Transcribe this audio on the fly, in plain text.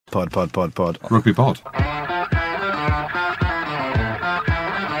Rugby pod.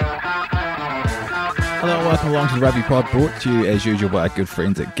 Hello and welcome along to the Rugby Pod, brought to you as usual by our good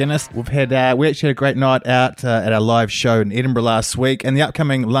friends at Guinness. We actually had a great night out at our live show in Edinburgh last week, and the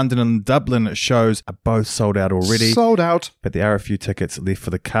upcoming London and Dublin shows are both sold out already. Sold out. But there are a few tickets left for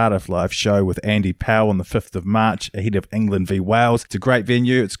the Cardiff live show with Andy Powell on the 5th of March ahead of England v Wales. It's a great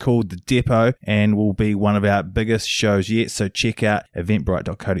venue. It's called The Depot and will be one of our biggest shows yet, so check out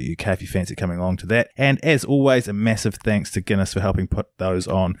eventbrite.co.uk if you fancy coming along to that. And as always, a massive thanks to Guinness for helping put those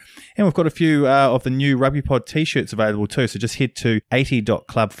on. And we've got a few of the new Rugby Pod t-shirts available too, so just head to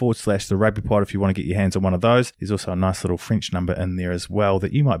 80.club/the Rugby Pod if you want to get your hands on one of those. There's also a nice little French number in there as well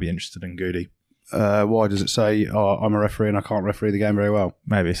that you might be interested in, Goody. Why does it say, I'm a referee and I can't referee the game very well?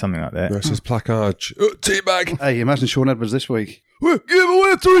 Maybe something like that. It says placage. Teabag. Hey, imagine Sean Edwards this week. We'll give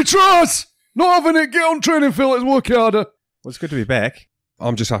away 3 tries. Not having it. Get on training field. Let's work harder. Well, it's good to be back.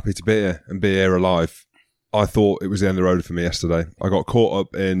 I'm just happy to be here and be here alive. I thought it was the end of the road for me yesterday. I got caught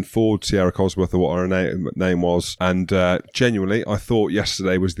up in Storm Ciara Cosworth or what her name was, and genuinely, I thought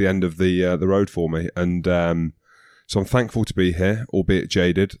yesterday was the end of the road for me. And so I'm thankful to be here, albeit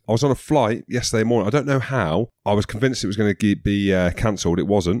jaded. I was on a flight yesterday morning. I don't know how. I was convinced it was going to be cancelled. It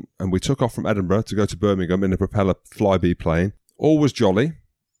wasn't, and we took off from Edinburgh to go to Birmingham in a propeller Flybe plane. All was jolly,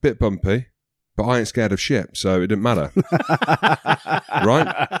 bit bumpy. But I ain't scared of shit, so it didn't matter.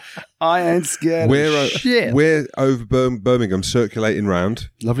 Right? I ain't scared of shit. We're over Birmingham circulating round.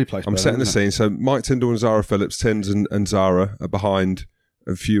 Lovely place. I'm setting the scene. So Mike Tyndall and Zara Phillips, Tins and Zara are behind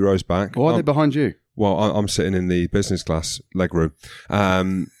a few rows back. Why are they behind you? Well, I'm sitting in the business class legroom.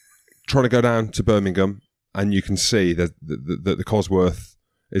 Trying to go down to Birmingham, and you can see that the Cosworth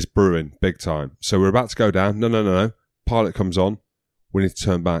is brewing big time. So we're about to go down. No. Pilot comes on. We need to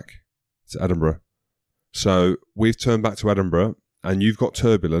turn back to Edinburgh. So we've turned back to Edinburgh and you've got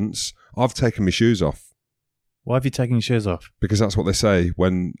turbulence. I've taken my shoes off. Why have you taken your shoes off? Because that's what they say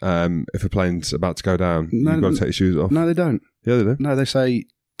when if a plane's about to go down, you've got to take your shoes off. No, they don't. Yeah, they do. No, they say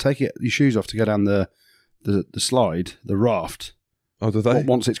take your shoes off to go down the slide, the raft. Oh, do they?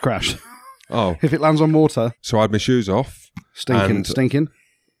 Once it's crashed. Oh. If it lands on water. So I had my shoes off. Stinking.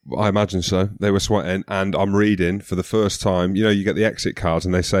 I imagine so. They were sweating, and I'm reading for the first time. You know, you get the exit cards,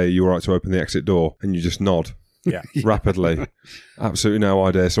 and they say you're right to open the exit door, and you just nod. Yeah, rapidly. Absolutely no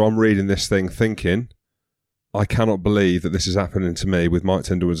idea. So I'm reading this thing, thinking, I cannot believe that this is happening to me with Mike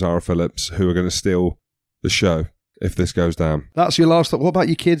Tyndall and Zara Phillips, who are going to steal the show if this goes down. That's your last thought. What about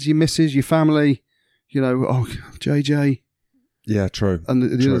your kids, your missus, your family? You know, JJ. Yeah, true. And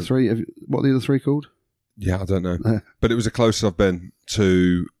the other three. What are the other three called? Yeah, I don't know. But it was the closest I've been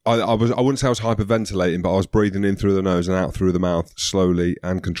to... I wouldn't say I was hyperventilating, but I was breathing in through the nose and out through the mouth, slowly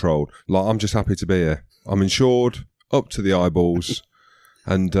and controlled. Like, I'm just happy to be here. I'm insured, up to the eyeballs,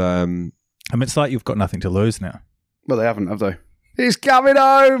 and... I mean, it's like you've got nothing to lose now. Well, they haven't, have they? He's coming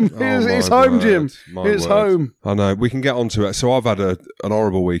home! It's home, Jim! It's home! I know, we can get onto it. So I've had an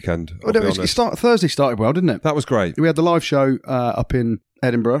horrible weekend, Thursday started well, didn't it? That was great. We had the live show up in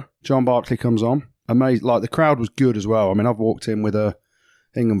Edinburgh. John Barclay comes on. Amazing. Like, the crowd was good as well. I mean, I've walked in with a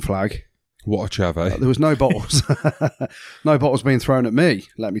England flag. What a chav, eh? There was no bottles. No bottles being thrown at me,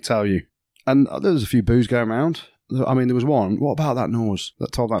 let me tell you. And there was a few boos going around. I mean, there was one. What about that nose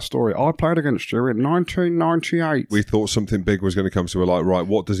that told that story? I played against you in 1998. We thought something big was going to come, so we're like, right,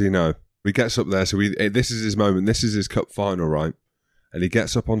 what does he know? He gets up there, so this is his moment. This is his cup final, right? And he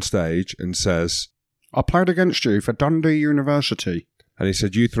gets up on stage and says... I played against you for Dundee University. And he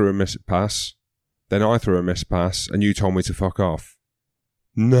said, you threw a missed pass. Then I threw a missed pass, and you told me to fuck off.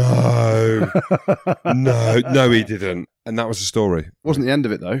 No. No, he didn't. And that was the story. Wasn't the end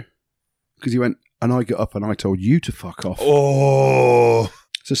of it, though. Because he went, and I got up and I told you to fuck off. Oh.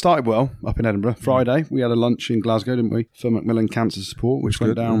 So it started well up in Edinburgh. Friday, we had a lunch in Glasgow, didn't we? For Macmillan Cancer Support, which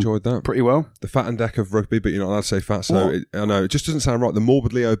went down enjoyed that. Pretty well. The fat and deck of rugby, but you're not allowed to say fat, so I know, it just doesn't sound right. The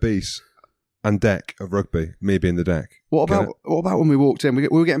morbidly obese and deck of rugby, me being the deck. What about when we walked in? We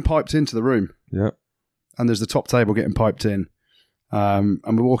were getting piped into the room. Yeah. And there's the top table getting piped in. And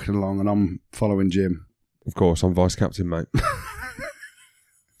we're walking along and I'm following Jim. Of course, I'm vice captain, mate.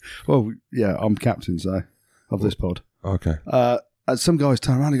 Well, yeah, I'm captain, so, of this pod. Okay. And some guys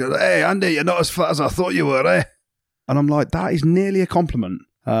turn around and go, hey, Andy, you're not as fat as I thought you were, eh? And I'm like, that is nearly a compliment.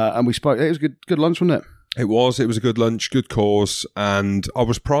 And we spoke. It was a good lunch, wasn't it? It was a good lunch, good cause, and I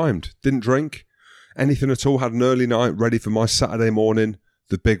was primed. Didn't drink anything at all. Had an early night ready for my Saturday morning,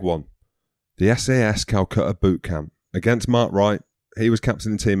 the big one. The SAS Calcutta Boot Camp against Mark Wright. He was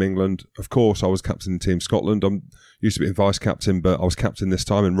captain in Team England. Of course, I was captain in Team Scotland. I'm used to being vice captain, but I was captain this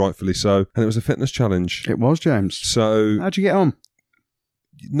time, and rightfully so. And it was a fitness challenge. It was, James. So, how'd you get on?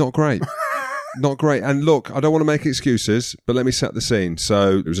 Not great. Not great. And look, I don't want to make excuses, but let me set the scene.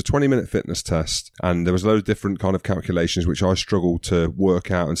 So it was a 20-minute fitness test, and there was a load of different kind of calculations which I struggled to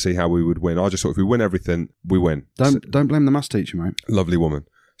work out and see how we would win. I just thought if we win everything, we win. Don't blame the maths teacher, mate. Lovely woman.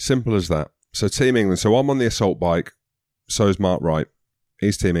 Simple as that. So Team England. So I'm on the assault bike. So is Mark Wright.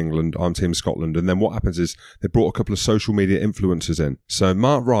 He's Team England. I'm Team Scotland. And then what happens is they brought a couple of social media influencers in. So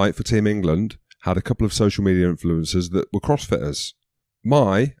Mark Wright for Team England had a couple of social media influencers that were CrossFitters.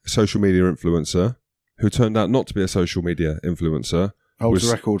 My social media influencer, who turned out not to be a social media influencer, holds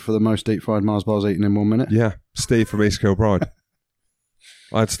the record for the most deep fried Mars bars eaten in 1 minute. Yeah, Steve from East Kilbride.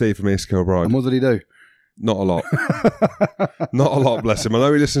 I had Steve from East Kilbride. And what did he do? Not a lot. Not a lot, bless him. I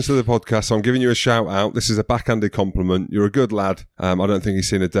know he listens to the podcast, so I'm giving you a shout out. This is a backhanded compliment. You're a good lad. I don't think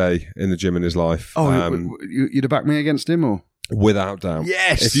he's seen a day in the gym in his life. Oh, you'd have backed me against him, or? Without doubt.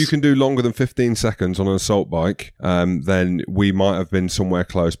 Yes! If you can do longer than 15 seconds on an assault bike, then we might have been somewhere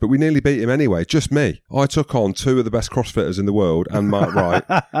close. But we nearly beat him anyway. Just me. I took on two of the best CrossFitters in the world and Mark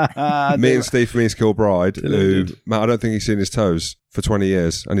Wright. Me and Steve from East Kilbride, who, Matt, I don't think he's seen his toes for 20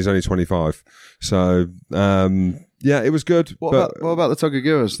 years, and he's only 25. So, yeah, it was good. What about the tug of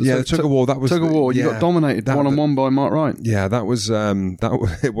goers? The tug of war. That was tug of war. You got dominated one-on-one by Mark Wright. Yeah, that was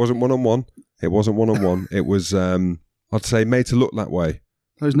it wasn't one-on-one. It wasn't one-on-one. It was I'd say made to look that way.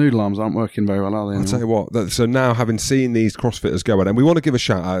 Those noodle arms aren't working very well, are they? I'll tell you what. So now, having seen these CrossFitters go, and we want to give a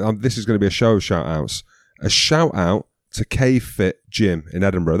shout out. This is going to be a show of shout outs. A shout out to Cave Fit Gym in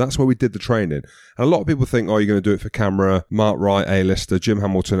Edinburgh. That's where we did the training. And a lot of people think, oh, you're going to do it for camera. Mark Wright, A-lister. Jim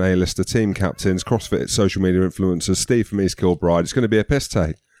Hamilton, A-lister. Team captains. CrossFit social media influencers. Steve from East Kilbride. It's going to be a piss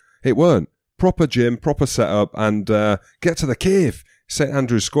take. It weren't. Proper gym, proper setup, and get to the cave. St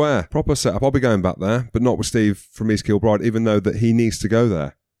Andrew's Square. Proper setup. I'll be going back there, but not with Steve from East Kilbride, even though that he needs to go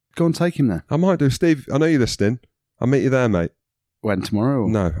there. Go and take him there. I might do. Steve, I know you're listening. I'll meet you there, mate. When, tomorrow? Or?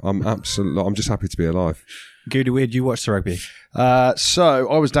 No, I'm just happy to be alive. Goody, where did you watch the rugby? So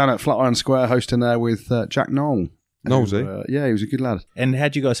I was down at Flatiron Square hosting there with Jack Nowell. Knowles, yeah, he was a good lad. And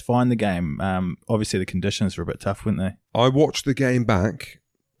how'd you guys find the game? Obviously the conditions were a bit tough, weren't they? I watched the game back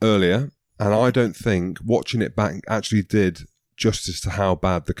earlier, and I don't think watching it back actually did justice to how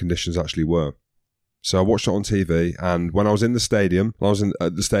bad the conditions actually were. So I watched it on TV, and when I was in the stadium, I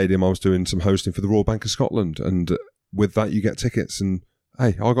was doing some hosting for the Royal Bank of Scotland, and with that you get tickets, and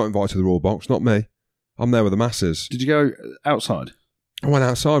hey, I got invited to the Royal Box, not me. I'm there with the masses. Did you go outside? I went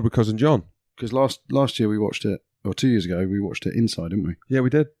outside with Cousin John. Because last year we watched it, or 2 years ago, we watched it inside, didn't we? Yeah, we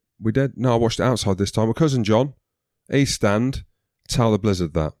did. No, I watched it outside this time with Cousin John. East Stand, tell the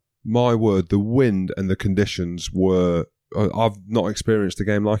blizzard that. My word, the wind and the conditions were... I've not experienced a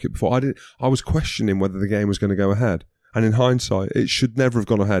game like it before. I was questioning whether the game was going to go ahead. And in hindsight, it should never have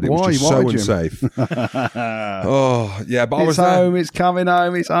gone ahead. It was just so unsafe. Oh, yeah, but I was home, there. it's coming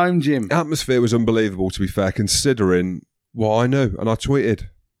home, it's home, Jim. The atmosphere was unbelievable, to be fair, considering what I knew. And I tweeted,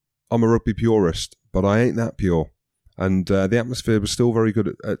 I'm a rugby purist, but I ain't that pure. And the atmosphere was still very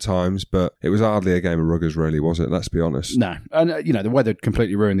good at times, but it was hardly a game of ruggers, really, was it? Let's be honest. No. And, the weather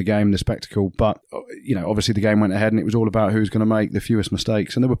completely ruined the game, the spectacle. But, obviously the game went ahead and it was all about who's going to make the fewest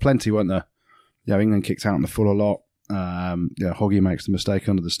mistakes. And there were plenty, weren't there? England kicked out in the full a lot. Hoggy makes the mistake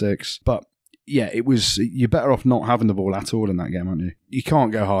under the sticks. But, you're better off not having the ball at all in that game, aren't you? You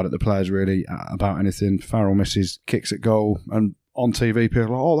can't go hard at the players, really, about anything. Farrell misses kicks at goal. And on TV, people are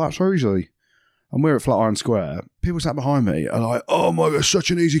like, oh, that's easy. And we're at Flatiron Square. People sat behind me are like, oh my God, such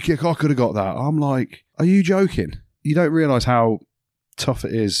an easy kick. I could have got that. I'm like, are you joking? You don't realise how tough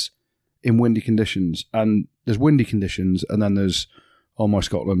it is in windy conditions. And there's windy conditions and then there's my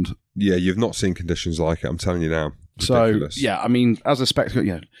Scotland. Yeah, you've not seen conditions like it. I'm telling you now. Ridiculous. So, as a spectacle,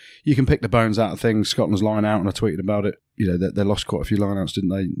 you can pick the bones out of things. Scotland's line out, and I tweeted about it. They lost quite a few line outs,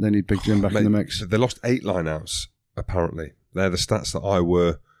 didn't they? They need Big Jim back in the mix. They lost 8 line outs, apparently. They're the stats that I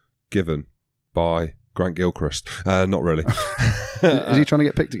were given by Grant Gilchrist. Not really. Is he trying to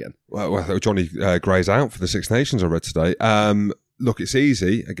get picked again? Well Johnny Gray's out for the Six Nations, I read today. Look, it's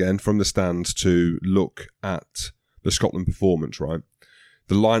easy, again, from the stands to look at the Scotland performance, right?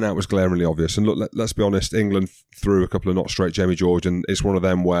 The line-out was glaringly obvious. And look, let's be honest, England threw a couple of not straight Jamie George, and it's one of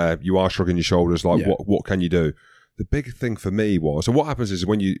them where you are shrugging your shoulders like, what can you do? The big thing for me was, and what happens is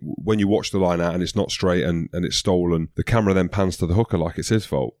when you watch the line-out and it's not straight and it's stolen, the camera then pans to the hooker like it's his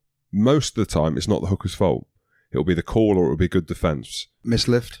fault. Most of the time, it's not the hooker's fault. It'll be the call or it'll be good defence.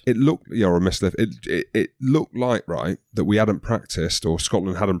 Mislift? It looked, or a mislift. It looked like, right, that we hadn't practiced, or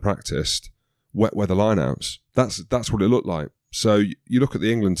Scotland hadn't practiced wet weather line-outs. That's what it looked like. So you look at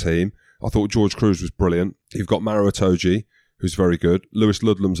the England team, I thought George Cruz was brilliant. You've got Maro Itoje, who's very good. Lewis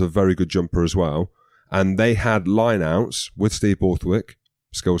Ludlam's a very good jumper as well. And they had line-outs with Steve Borthwick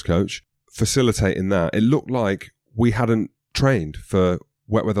skills coach, facilitating that. It looked like we hadn't trained for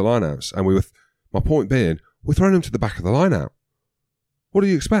wet weather lineouts, and my point being, we're throwing them to the back of the lineout. What do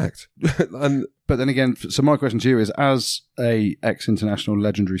you expect? But then again, so my question to you is, as a ex-international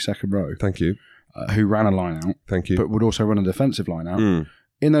legendary second row, thank you, who ran a line-out, thank you, but would also run a defensive line-out,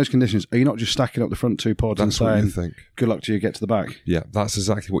 in those conditions, are you not just stacking up the front two pods and saying, think. Good luck to you, get to the back? Yeah, that's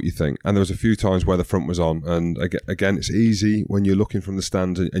exactly what you think. And there was a few times where the front was on, and again, it's easy when you're looking from the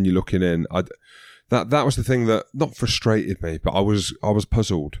stand and you're looking in. That was the thing that not frustrated me, but I was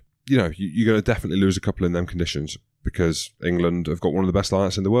puzzled. You know, you're going to definitely lose a couple in them conditions because England have got one of the best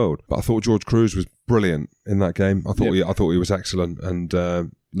lineouts in the world. But I thought George Cruz was brilliant in that game. I thought he was excellent,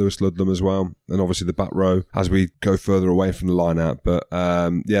 and Lewis Ludlam as well, and obviously the back row as we go further away from the line-out. But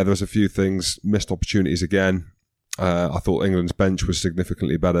there was a few things, missed opportunities again. I thought England's bench was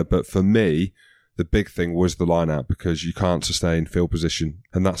significantly better, but for me, the big thing was the line-out, because you can't sustain field position,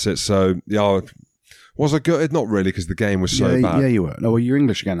 and that's it. So, was I gutted? Not really, because the game was so bad. Yeah, you were. No, well, you're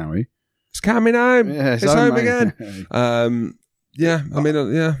English again, are you? It's coming home. Yeah, it's home again. I'm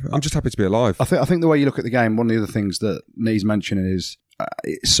just happy to be alive. I think the way you look at the game, one of the other things that needs mentioning is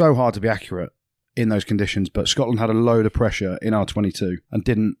it's so hard to be accurate in those conditions, but Scotland had a load of pressure in our 22 and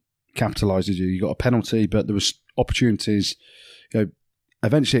didn't capitalise, did you? You got a penalty, but there was opportunities.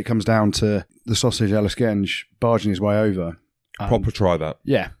 Eventually it comes down to the sausage Ellis Genge barging his way over. Proper try that.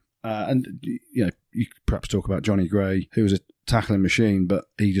 Yeah. And you could perhaps talk about Johnny Gray, who was a tackling machine, but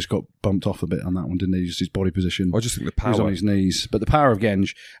he just got bumped off a bit on that one, didn't he? Just his body position. I just think the power. He was on his knees. But the power of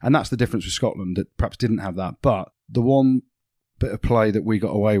Genge, and that's the difference with Scotland, that perhaps didn't have that. But the one bit of play that we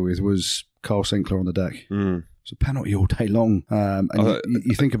got away with was Carl Sinclair on the deck. It's a penalty all day long. And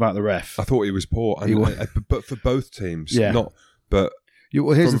you think about the ref. I thought he was poor. But for both teams. Yeah.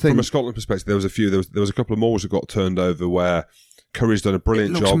 Here's the thing. From a Scotland perspective, there was a few. There was a couple of mauls that got turned over where Curry's done a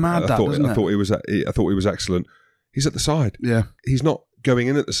brilliant job. Mad, I thought he was excellent. He's at the side. Yeah. He's not going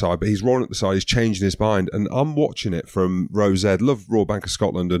in at the side, but he's rolling at the side. He's changing his mind. And I'm watching it from Row Z. Love Royal Bank of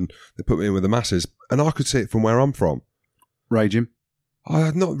Scotland, and they put me in with the masses. And I could see it from where I'm from. Raging. I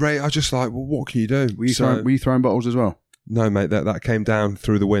had not rage. I just like, well, what can you do? Were you throwing bottles as well? No, mate. That came down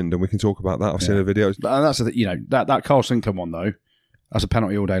through the wind, and we can talk about that. I've seen the videos. But that's that Carl Sinclair one though. That's a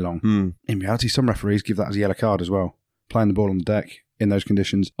penalty all day long. In reality, some referees give that as a yellow card as well. Playing the ball on the deck in those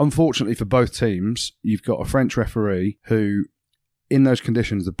conditions. Unfortunately for both teams, you've got a French referee who, in those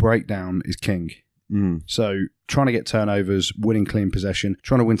conditions, the breakdown is king. So trying to get turnovers, winning clean possession,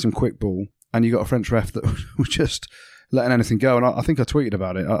 trying to win some quick ball, and you got a French ref that was just letting anything go. And I think I tweeted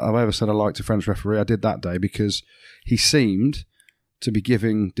about it. I've ever said I liked a French referee. I did that day because he seemed to be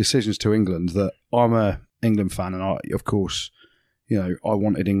giving decisions to England that I'm a England fan, and of course, I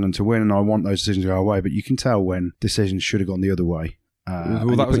wanted England to win, and I want those decisions to go away. But you can tell when decisions should have gone the other way.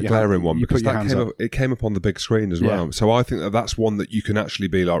 That was a glaring one, because it came up on the big screen as well. So I think that's one that you can actually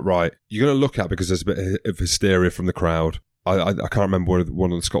be like, right, you're going to look at, because there's a bit of hysteria from the crowd. I can't remember where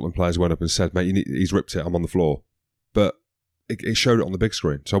one of the Scotland players went up and said, mate, he's ripped it, I'm on the floor. But it showed it on the big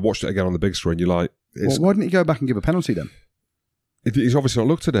screen. So I watched it again on the big screen. You're like... why didn't he go back and give a penalty then? He's obviously not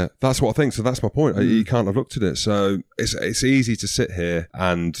looked at it. That's what I think. So that's my point. He can't have looked at it. So it's easy to sit here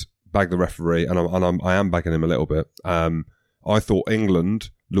and bag the referee, and I am bagging him a little bit. I thought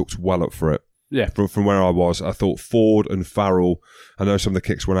England looked well up for it. Yeah. From where I was, I thought Ford and Farrell, I know some of the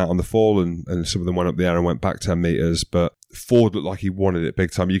kicks went out on the fall and some of them went up the air and went back 10 metres, but Ford looked like he wanted it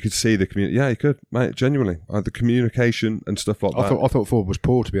big time. You could see the community. Yeah, he could, mate, genuinely. The communication and stuff like that. I thought Ford was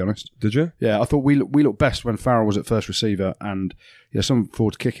poor, to be honest. Did you? Yeah, I thought we looked best when Farrell was at first receiver, and some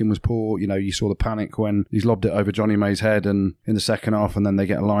Ford's kicking was poor. You saw the panic when he's lobbed it over Johnny May's head and in the second half, and then they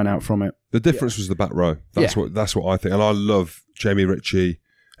get a line out from it. The difference was the back row. That's what I think. And I love Jamie Ritchie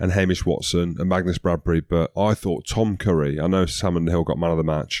and Hamish Watson and Magnus Bradbury, but I thought Tom Curry, I know Sam Hill got man of the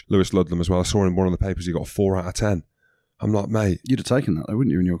match, Lewis Ludlam as well. I saw in one of the papers he got 4 out of 10. I'm like, mate. You'd have taken that though,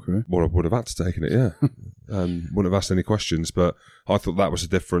 wouldn't you, in your career? Well, I would have had to taken it, yeah. Wouldn't have asked any questions, but I thought that was the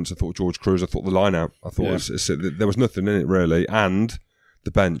difference. I thought George Cruz, I thought the line out. I thought there was nothing in it really. And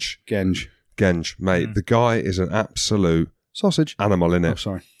the bench. Genge, mate. The guy is an absolute sausage animal in it. Oh,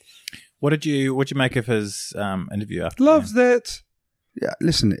 sorry. What did you make of his interview after? Loves it. Yeah,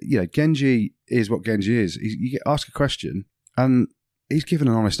 listen, Genge is what Genge is. You ask a question and he's given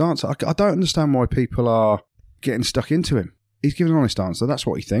an honest answer. I don't understand why people are getting stuck into him. He's given an honest answer. That's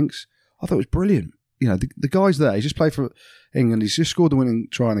what he thinks. I thought it was brilliant. The guy's there. He's just played for England. He's just scored the winning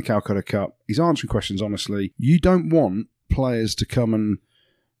try in the Calcutta Cup. He's answering questions honestly. You don't want players to come and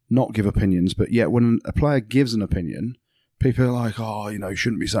not give opinions, but yet when a player gives an opinion, people are like, you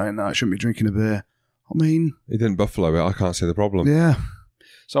shouldn't be saying that, shouldn't be drinking a beer. I mean... He didn't buffalo it. I can't see the problem. Yeah.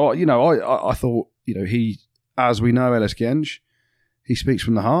 So, I thought, he, as we know, Ellis Genge, he speaks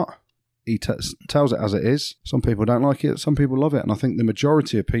from the heart. He tells it as it is. Some people don't like it. Some people love it. And I think the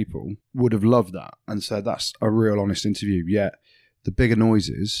majority of people would have loved that and said that's a real honest interview. Yet the bigger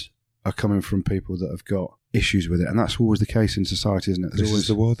noises are coming from people that have got issues with it. And that's always the case in society, isn't it? This is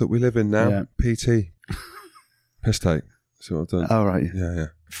the world that we live in now. Yeah. PT. Piss take. See what I've done? Oh, right. Yeah.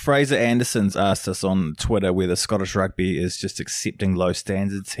 Fraser Anderson's asked us on Twitter whether Scottish rugby is just accepting low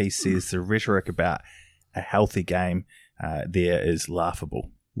standards. He says the rhetoric about a healthy game there is laughable.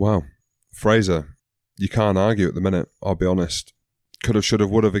 Wow. Fraser, you can't argue at the minute, I'll be honest. Could have, should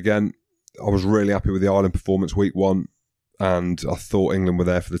have, would have again. I was really happy with the Ireland performance week 1, and I thought England were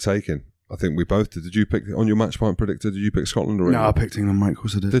there for the taking. I think we both did. Did you pick, on your match point predictor, did you pick Scotland or England? No, I picked England, mate. Of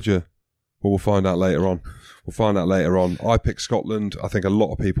course I did. Did you? Well, we'll find out later on. I picked Scotland. I think a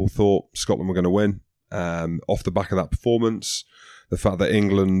lot of people thought Scotland were going to win off the back of that performance. The fact that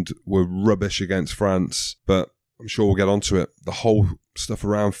England were rubbish against France, but I'm sure we'll get onto it. The whole stuff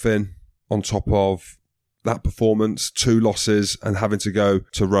around Finn, on top of that performance, 2 losses and having to go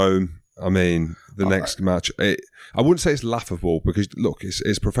to Rome. I mean, the next match, I wouldn't say it's laughable because, look,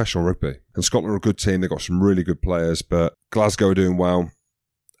 it's professional rugby. And Scotland are a good team. They've got some really good players, but Glasgow are doing well.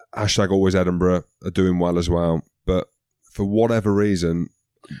 #always Edinburgh are doing well as well. But for whatever reason,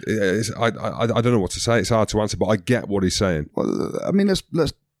 I don't know what to say. It's hard to answer, but I get what he's saying. Well, I mean,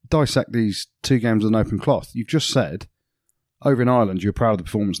 let's dissect these 2 games with an open cloth. You've just said, over in Ireland, you're proud of the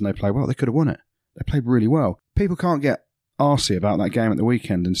performance and they played well. They could have won it. They played really well. People can't get arsey about that game at the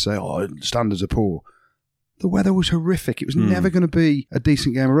weekend and say, standards are poor. The weather was horrific. It was never going to be a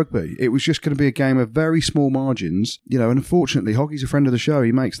decent game of rugby. It was just going to be a game of very small margins. And unfortunately, Hoggy's a friend of the show.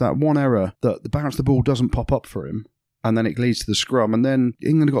 He makes that one error that the bounce the ball doesn't pop up for him, and then it leads to the scrum. And then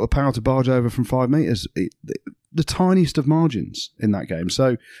England have got the power to barge over from 5 metres. The tiniest of margins in that game.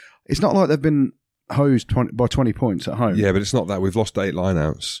 So it's not like they've been hosed by 20 points at home. Yeah, but it's not that. We've lost 8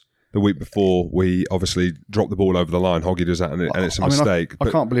 lineouts. The week before, we obviously dropped the ball over the line. Hoggy does that, and it's a mistake. I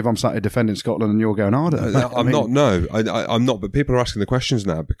can't believe I'm sat here defending Scotland and you're going harder. I'm not. But people are asking the questions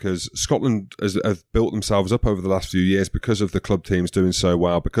now because Scotland have built themselves up over the last few years because of the club teams doing so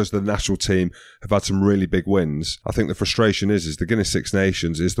well, because the national team have had some really big wins. I think the frustration is the Guinness Six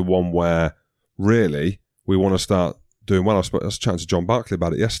Nations is the one where really we want to start doing well. I was chatting to John Barkley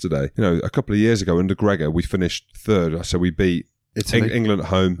about it yesterday. A couple of years ago under Gregor, we finished 3rd. So we beat England at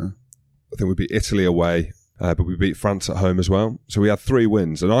home. I think we beat Italy away, but we beat France at home as well. So we had 3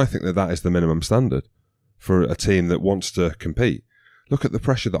 wins, and I think that is the minimum standard for a team that wants to compete. Look at the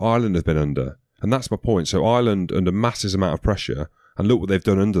pressure that Ireland have been under, and that's my point. So Ireland under massive amount of pressure, and look what they've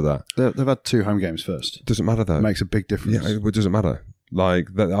done under that. They've had 2 home games first. Doesn't matter though. It makes a big difference. Yeah, it doesn't matter.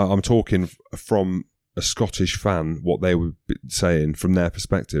 Like that, I'm talking from a Scottish fan, what they were saying from their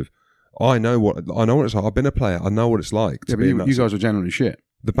perspective. I know what it's like. I've been a player. I know what it's like. Yeah, but you guys were generally shit.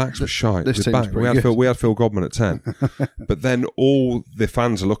 The backs were shite. We had Phil Godman at 10. But then all the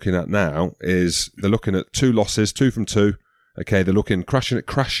fans are looking at now is they're looking at 2 losses, 2 from 2. Okay, they're looking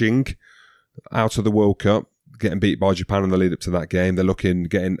crashing out of the World Cup, getting beat by Japan in the lead up to that game. They're looking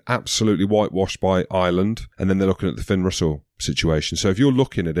getting absolutely whitewashed by Ireland, and then they're looking at the Finn Russell situation. So if you're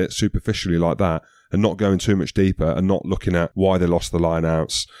looking at it superficially like that and not going too much deeper and not looking at why they lost the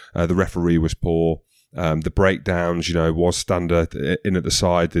lineouts, the referee was poor. The breakdowns, was standard in at the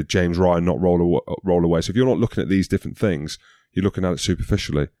side. Did James Ryan not roll away? So if you're not looking at these different things, you're looking at it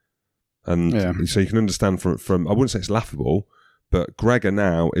superficially, and so you can understand from. I wouldn't say it's laughable, but Gregor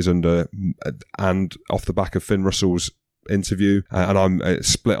now is under and off the back of Finn Russell's interview, and I'm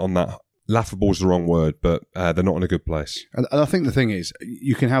split on that. Laughable is the wrong word, but they're not in a good place. And I think the thing is,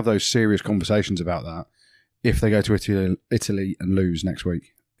 you can have those serious conversations about that if they go to Italy and lose next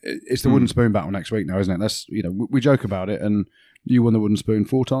week. It's the wooden spoon battle next week now, isn't it? That's we joke about it, and you won the wooden spoon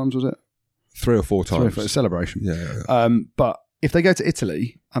 4 times, was it? 3 or 4 times. 3 or 4, celebration. Yeah. But if they go to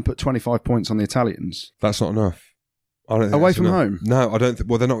Italy and put 25 points on the Italians, that's not enough. I don't think away from home. No, I don't think.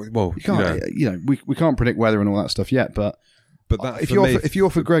 Well, they're not. Well, you can't. We can't predict weather and all that stuff yet, but that if you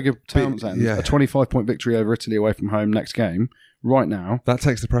offer Gregor Townsend a 25-point victory over Italy away from home next game right now, that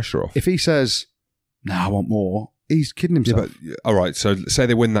takes the pressure off. If he says, "No, I want more," he's kidding himself. Yeah, but all right. So say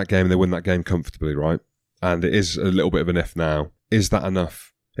they win that game and they win that game comfortably, right? And it is a little bit of an if now. Is that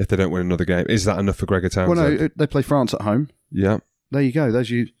enough? If they don't win another game, is that enough for Gregor Townsend? Well, no, they play France at home. Yeah. There you go. There's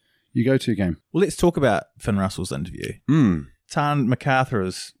you go-to game. Well, let's talk about Finn Russell's interview. Tan MacArthur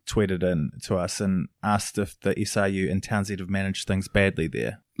has tweeted in to us and asked if the SRU and Townsend have managed things badly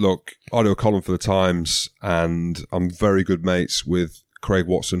there. Look, I do a column for the Times, and I'm very good mates with Craig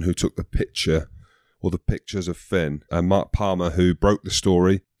Watson, who took the picture or the pictures of Finn and Mark Palmer, who broke the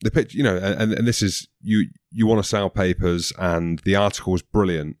story. The picture, you know, and this is, you want to sell papers, and the article was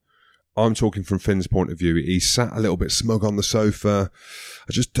brilliant. I'm talking from Finn's point of view. He sat a little bit smug on the sofa.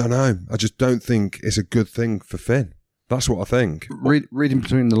 I just don't know. I just don't think it's a good thing for Finn. That's what I think. Reading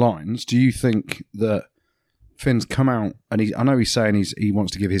between the lines, do you think that Finn's come out, and I know he's saying he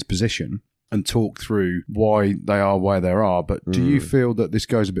wants to give his position and talk through why they are where they are, but do you feel that this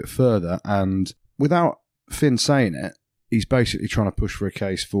goes a bit further, and without Finn saying it, he's basically trying to push for a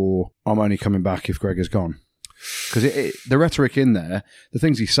case for, I'm only coming back if Gregor's gone? Because the rhetoric in there, the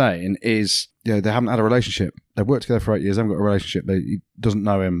things he's saying is, you know, they haven't had a relationship. They've worked together for 8 years, they haven't got a relationship. He doesn't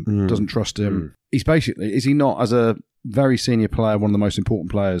know him, doesn't trust him. He's basically, is he not, as a very senior player, one of the most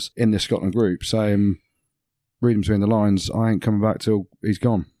important players in this Scotland group, saying, reading between the lines, I ain't coming back till he's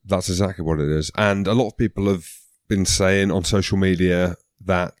gone? That's exactly what it is. And a lot of people have been saying on social media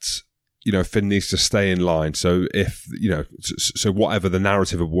that, you know, Finn needs to stay in line. So if, you know, so whatever the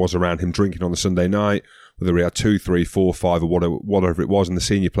narrative was around him drinking on the Sunday night, whether he had 2, 3, 4, 5 or whatever it was, and the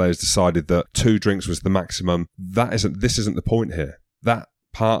senior players decided that 2 drinks was the maximum, this isn't the point here. That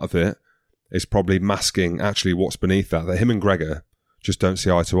part of it is probably masking actually what's beneath that him and Gregor just don't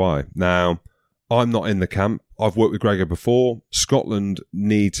see eye to eye. Now, I'm not in the camp. I've worked with Gregor before. Scotland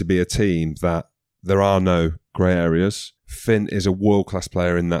need to be a team that there are no grey areas. Finn is a world-class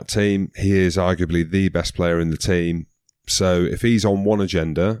player in that team. He is arguably the best player in the team. So if he's on one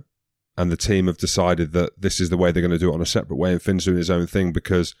agenda and the team have decided that this is the way they're going to do it on a separate way, and Finn's doing his own thing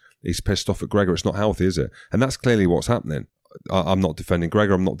because he's pissed off at Gregor, it's not healthy, is it? And that's clearly what's happening. I'm not defending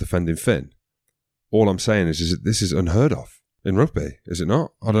Gregor. I'm not defending Finn. All I'm saying is that this is unheard of in rugby, is it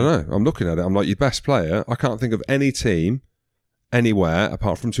not? I don't know. I'm looking at it. I'm like, your best player. I can't think of any team anywhere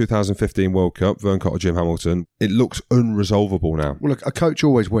apart from 2015 World Cup, Vern Cotter, Jim Hamilton. It looks unresolvable now. Well, look, a coach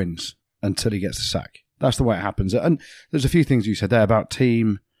always wins until he gets the sack. That's the way it happens. And there's a few things you said there about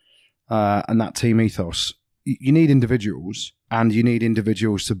team and that team ethos. You need individuals, and you need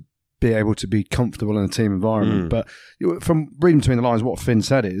individuals to be able to be comfortable in a team environment. But from reading between the lines, what Finn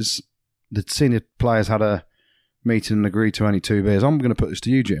said is the senior players had a meeting and agreed to only 2 beers. I'm going to put this to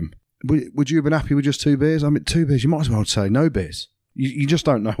you, Jim. Would you have been happy with just 2 beers? I mean, 2 beers, you might as well say no beers. You just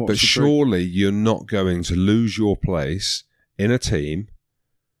don't know what. But surely you're not going to lose your place in a team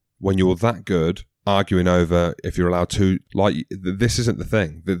when you're that good, arguing over if you're allowed to. Like, this isn't the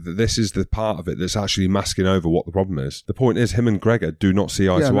thing. This is the part of it that's actually masking over what the problem is. The point is, him and Gregor do not see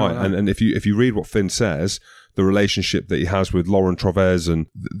eye to eye. No. And if you read what Finn says, the relationship that he has with Lauren Trovez and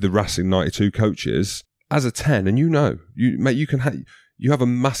the Racing 92 coaches, as a 10, and you have a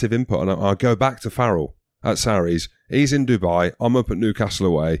massive input. And I'll go back to Farrell at Sarries. He's in Dubai. I'm up at Newcastle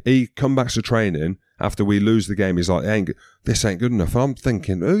away. He come back to training after we lose the game. He's like, this ain't good enough. I'm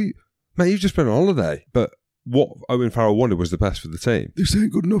thinking, oh, mate, you've just been on holiday. But what Owen Farrell wanted was the best for the team. This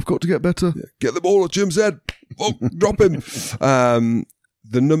ain't good enough. Got to get better. Yeah, get the ball at Jim's head. Oh, drop him.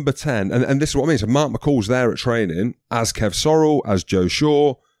 The number 10, and this is what I mean. So Mark McCall's there at training, as Kev Sorrell, as Joe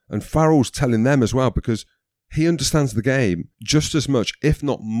Shaw, and Farrell's telling them as well, because he understands the game just as much, if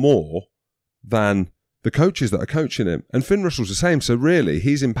not more, than the coaches that are coaching him. And Finn Russell's the same. So really,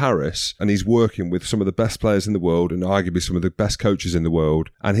 he's in Paris and he's working with some of the best players in the world and arguably some of the best coaches in the world.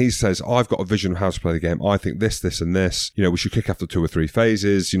 And he says, I've got a vision of how to play the game. I think this, and this. You know, we should kick after 2 or 3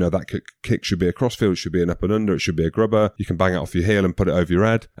 phases. You know, that kick should be a crossfield, it should be an up and under, it should be a grubber. You can bang it off your heel and put it over your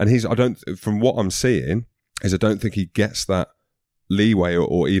head. And from what I'm seeing, I don't think he gets that leeway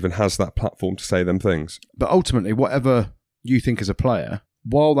or even has that platform to say them things. But ultimately, whatever you think as a player,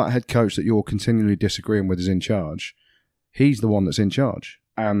 while that head coach that you're continually disagreeing with is in charge, he's the one that's in charge.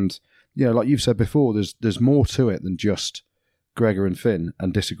 And, you know, like you've said before, there's more to it than just Gregor and Finn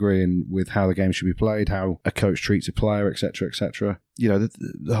and disagreeing with how the game should be played, how a coach treats a player, etc., etc. You know,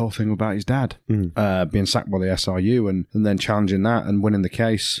 the whole thing about his dad being sacked by the SRU and then challenging that and winning the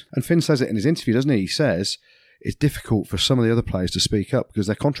case. And Finn says it in his interview, doesn't he? He says it's difficult for some of the other players to speak up because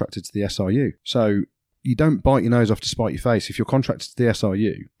they're contracted to the SRU. So you don't bite your nose off to spite your face. If you're contracted to the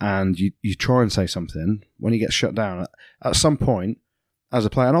SRU and you try and say something, when you get shut down, at some point, as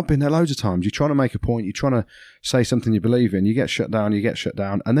a player, and I've been there loads of times, you're trying to make a point, you're trying to say something you believe in, you get shut down,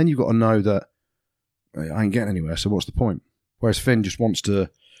 and then you've got to know that I ain't getting anywhere, so what's the point? Whereas Finn just wants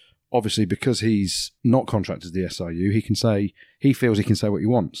to, obviously, because he's not contracted to the SRU, he feels he can say what he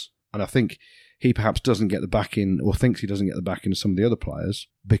wants. And I think he perhaps doesn't get the backing or thinks he doesn't get the backing of some of the other players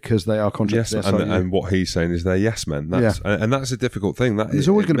because they are contracted. Yes, and what he's saying is they're yes men. And that's a difficult thing. There's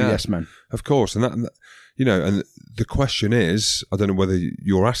always going to be yes men. Of course. And that, you know, and the question is, I don't know whether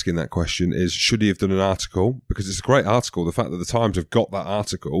you're asking that question, is should he have done an article? Because it's a great article. The fact that the Times have got that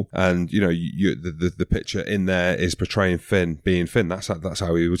article and, you know, the picture in there is portraying Finn being Finn. That's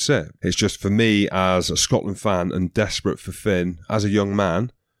how he would sit. It's just for me as a Scotland fan and desperate for Finn as a young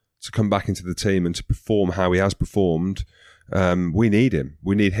man to come back into the team and to perform how he has performed. We need him.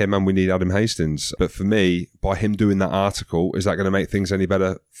 We need him and we need Adam Hastings. But for me, by him doing that article, is that going to make things any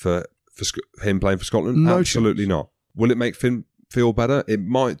better for him playing for Scotland? No, absolutely not. Will it make Finn feel better? It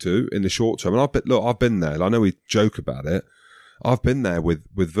might do in the short term. And I've been there. I know we joke about it. I've been there with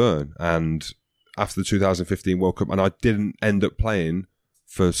Vern and after the 2015 World Cup, and I didn't end up playing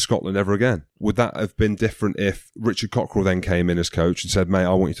for Scotland ever again. Would that have been different if Richard Cockerell then came in as coach and said, mate,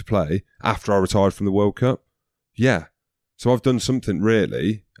 I want you to play after I retired from the World Cup? Yeah. So I've done something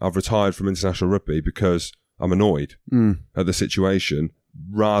really. I've retired from international rugby because I'm annoyed at the situation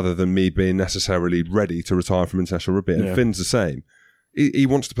rather than me being necessarily ready to retire from international rugby. And Finn's the same. He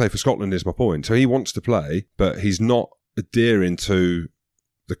wants to play for Scotland is my point. So he wants to play, but he's not adhering to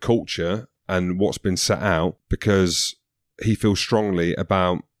the culture and what's been set out because he feels strongly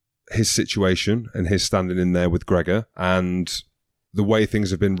about his situation and his standing in there with Gregor and the way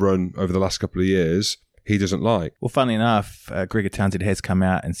things have been run over the last couple of years, he doesn't like. Well, funnily enough, Gregor Townsend has come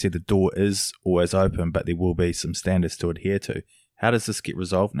out and said the door is always open, but there will be some standards to adhere to. How does this get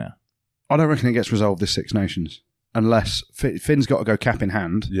resolved now? I don't reckon it gets resolved this Six Nations unless Finn's got to go cap in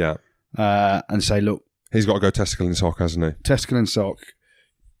hand and say, look... He's got to go testicle in sock, hasn't he? Testicle in sock.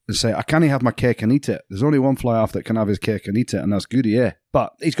 And say, I can't have my cake and eat it. There's only one fly off that can have his cake and eat it, and that's Goody, yeah.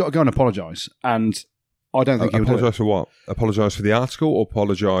 But he's got to go and apologise, and I don't think he'll do it. Apologise for what? Apologise for the article or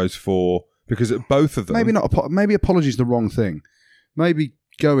apologise for... Because both of them... Maybe not. Maybe apology is the wrong thing. Maybe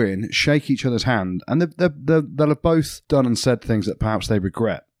go in, shake each other's hand, and they'll have both done and said things that perhaps they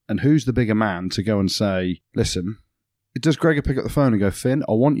regret. And who's the bigger man to go and say, listen, does Gregor pick up the phone and go, Finn,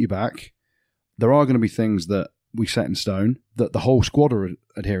 I want you back. There are going to be things that we set in stone that the whole squad are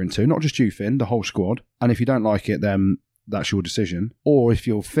adhering to, not just you, Finn, the whole squad. And if you don't like it, then that's your decision. Or if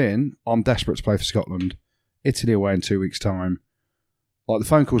you're Finn, I'm desperate to play for Scotland, Italy away in 2 weeks' time. Like, the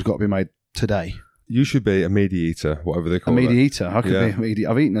phone call's got to be made today. You should be a mediator, whatever they call it. A mediator. I could be a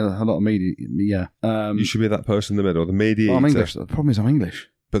mediator. I've eaten a lot of media. Yeah. You should be that person in the middle, the mediator. I'm English. The problem is I'm English.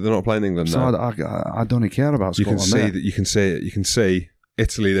 But they're not playing England now. I don't care about Scotland. You can see it. You can see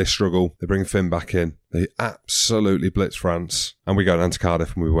Italy, they struggle. They bring Finn back in. They absolutely blitz France. And we go down to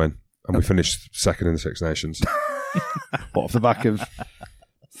Cardiff and we win. And we finish second in the Six Nations. What, off the back of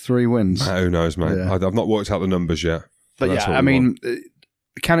 3 wins? Who knows, mate. Yeah. I've not worked out the numbers yet. But yeah, I mean,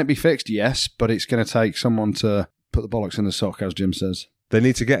 can it be fixed? Yes, but it's going to take someone to put the bollocks in the sock, as Jim says. They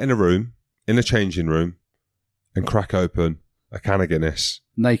need to get in a room, in a changing room, and crack open a can of Guinness.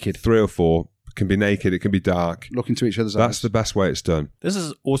 Naked. 3 or 4. It can be naked, it can be dark. Look into each other's eyes. That's the best way it's done. This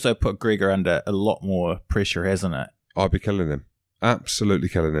has also put Gregor under a lot more pressure, hasn't it? I'd be killing him. Absolutely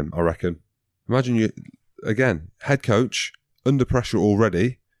killing him, I reckon. Imagine you, again, head coach, under pressure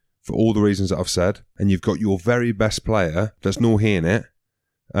already, for all the reasons that I've said, and you've got your very best player that's not hearing it,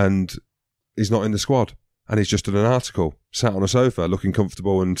 and he's not in the squad. And he's just done an article, sat on a sofa, looking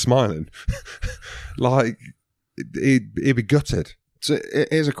comfortable and smiling. Like, he'd be gutted. So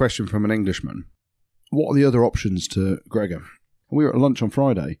here's a question from an Englishman. What are the other options to Gregor? We were at lunch on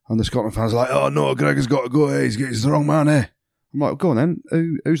Friday, and the Scotland fans are like, oh no, Gregor's got to go, he's the wrong man here. I'm like, go on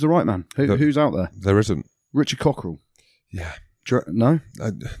then, who's the right man? Who's out there? There isn't. Richard Cockerell. Yeah. No?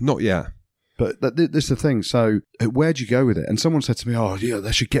 Not yet. But this is the thing, so where'd you go with it? And someone said to me, oh yeah,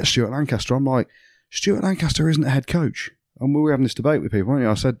 they should get Stuart Lancaster. I'm like, Stuart Lancaster isn't a head coach. And we were having this debate with people, weren't you?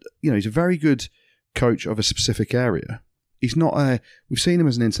 I said, he's a very good coach of a specific area. He's not we've seen him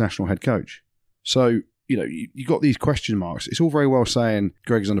as an international head coach. So, you got these question marks. It's all very well saying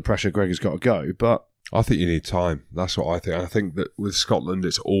Gregor's under pressure, Gregor's got to go, but... I think you need time. That's what I think. I think that with Scotland,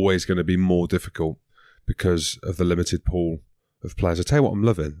 it's always going to be more difficult because of the limited pool of players. I tell you what I'm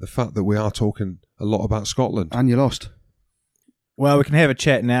loving, the fact that we are talking a lot about Scotland. And you lost. Well, we can have a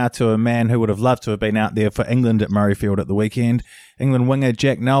chat now to a man who would have loved to have been out there for England at Murrayfield at the weekend. England winger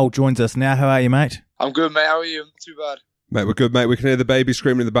Jack Nowell joins us now. How are you, mate? I'm good, mate. How are you? Not too bad. Mate, we're good, mate. We can hear the baby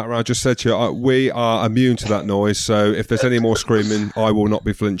screaming in the background. I just said to you, we are immune to that noise, so if there's any more screaming, I will not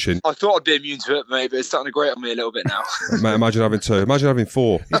be flinching. I thought I'd be immune to it, mate, but it's starting to grate on me a little bit now. Mate, imagine having 2. Imagine having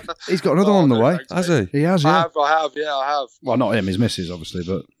 4. He's got another one on the way. Has he? He has, yeah. I have. Well, not him, his missus, obviously,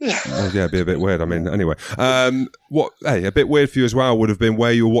 but... Well, yeah, it'd be a bit weird. I mean, anyway. A bit weird for you as well would have been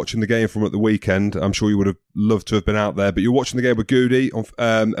where you were watching the game from at the weekend. I'm sure you would have loved to have been out there, but you were watching the game with Goody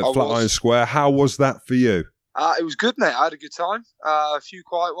at Flatiron Square. How was that for you? It was good, mate. I had a good time. A few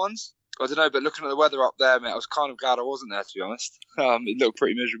quiet ones. I don't know, but looking at the weather up there, mate, I was kind of glad I wasn't there, to be honest. It looked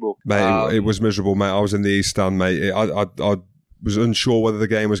pretty miserable. Mate, it was miserable, mate. I was in the East Stand, mate. I was unsure whether the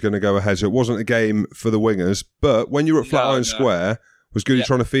game was going to go ahead, so it wasn't a game for the wingers. But when you were at Flatiron Square, was Goody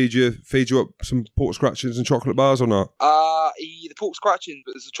trying to feed you up some pork scratchings and chocolate bars or not? The pork scratchings,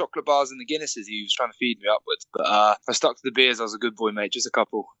 but there's the chocolate bars and the Guinnesses he was trying to feed me upwards. But I stuck to the beers. I was a good boy, mate. Just a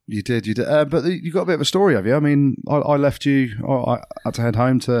couple. You did. But you got a bit of a story, have you? I mean, I left you. I had to head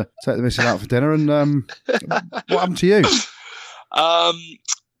home to take the missus out for dinner, and what happened to you?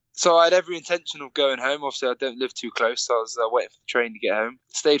 So I had every intention of going home. Obviously, I don't live too close, so I was waiting for the train to get home.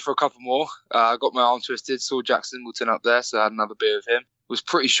 Stayed for a couple more. Got my arm twisted. Saw Jack Singleton up there, so I had another beer with him. Was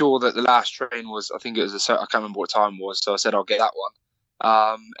pretty sure that the last train was, I think it was I can't remember what time it was, so I said I'll get that one.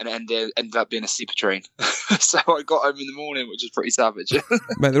 And it ended up being a sleeper train. So I got home in the morning, which is pretty savage.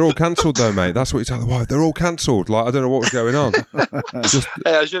 Mate, they're all cancelled though, mate. That's what you tell the wife. They're all cancelled. Like, I don't know what was going on.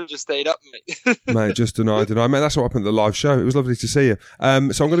 Hey, I should have just stayed up, mate. Mate, just deny. Mate, that's what happened at the live show. It was lovely to see you. So I'm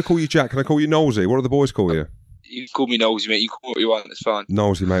going to call you Jack. Can I call you Knowlesy? What do the boys call you? You call me Knowlesy, mate. You call what you want. It's fine.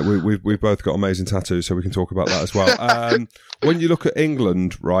 Knowlesy, mate. We've both got amazing tattoos, so we can talk about that as well. When you look at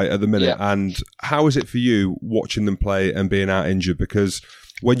England, right, at the minute, and how is it for you watching them play and being out injured? Because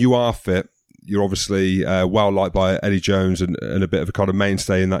when you are fit, you're obviously well liked by Eddie Jones and a bit of a kind of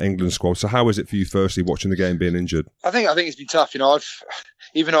mainstay in that England squad. So how is it for you, firstly, watching the game being injured? I think it's been tough. You know,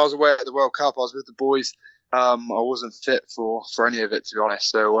 even though I was away at the World Cup, I was with the boys. I wasn't fit for any of it, to be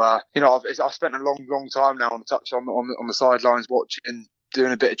honest. So, I've spent a long time now on the sidelines watching,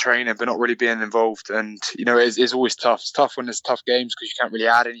 doing a bit of training, but not really being involved. And, you know, it's always tough. It's tough when there's tough games because you can't really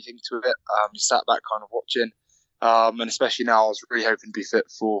add anything to it. You sat back kind of watching. And especially now, I was really hoping to be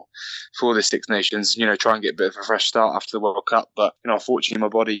fit for the Six Nations, you know, try and get a bit of a fresh start after the World Cup. But, you know, unfortunately, my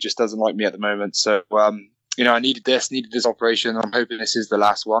body just doesn't like me at the moment. So, you know, I needed this operation. I'm hoping this is the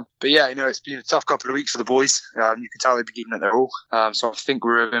last one. But yeah, you know, it's been a tough couple of weeks for the boys. You can tell they've been giving it their all. So I think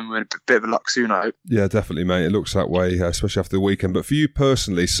we're in with a bit of luck soon, I hope. Yeah, definitely, mate. It looks that way, especially after the weekend. But for you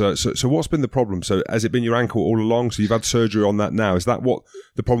personally, so what's been the problem? So has it been your ankle all along? So you've had surgery on that now. Is that what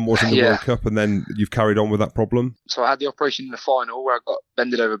the problem was in the World Cup, and then you've carried on with that problem? So I had the operation in the final where I got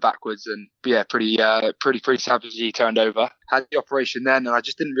bended over backwards and pretty savagely turned over. Had the operation then, and I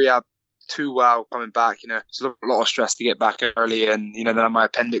just didn't rehab too well coming back. You know, it's a lot of stress to get back early, and you know, then my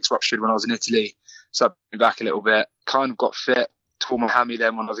appendix ruptured when I was in Italy, so I put me back a little bit. Kind of got fit, tore my hammy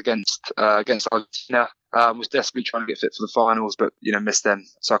then when I was against Argentina. Was desperately trying to get fit for the finals, but you know, missed them.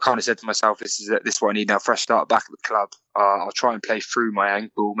 So I kind of said to myself, this is what I need now, fresh start back at the club. I'll try and play through my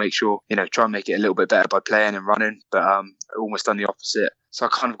ankle, make sure, you know, try and make it a little bit better by playing and running, but almost done the opposite. So I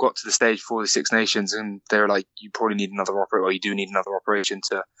kind of got to the stage for the Six Nations, and they were like, you probably need another operation, or you do need another operation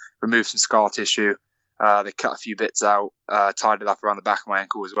to remove some scar tissue. They cut a few bits out, tied it up around the back of my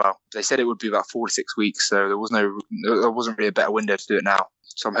ankle as well. They said it would be about 4 to 6 weeks, so there wasn't really a better window to do it now.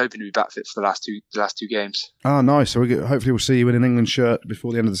 So I'm hoping to be back fit for the last two games. Oh, nice. So hopefully we'll see you in an England shirt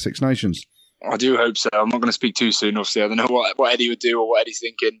before the end of the Six Nations. I do hope so. I'm not going to speak too soon, obviously. I don't know what Eddie would do or what Eddie's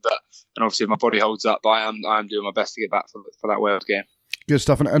thinking, and obviously if my body holds up, I am doing my best to get back for that Wales game. Good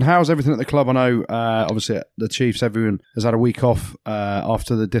stuff. And how's everything at the club? I know, obviously, the Chiefs, everyone has had a week off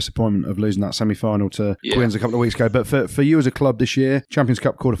after the disappointment of losing that semi-final to Queens a couple of weeks ago. But for you as a club this year, Champions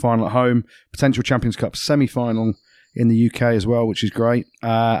Cup quarter-final at home, potential Champions Cup semi-final in the UK as well, which is great.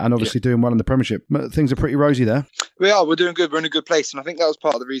 And obviously doing well in the Premiership. Things are pretty rosy there. We are. We're doing good. We're in a good place. And I think that was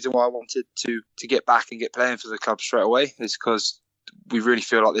part of the reason why I wanted to get back and get playing for the club straight away, is because we really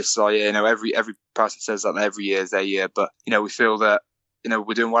feel like this is our year. You know, every person says that every year is their year. But, you know, we feel that, you know,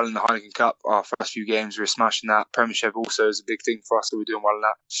 we're doing well in the Heineken Cup. Our first few games, we were smashing that. Premiership also is a big thing for us, so we're doing well in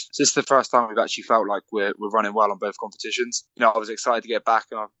that. So this is the first time we've actually felt like we're running well on both competitions. You know, I was excited to get back,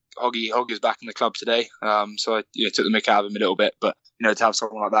 and Hoggy's back in the club today. So I took the mick out of him a little bit, but you know, to have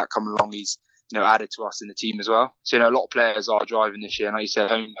someone like that come along, he's added to us in the team as well. So a lot of players are driving this year, and like you said,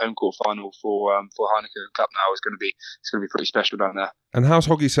 home court final for Heineken Cup now is going to be pretty special down there. And how's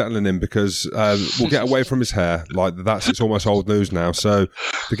Hoggy settling in? Because we'll get away from his hair. Like it's almost old news now. So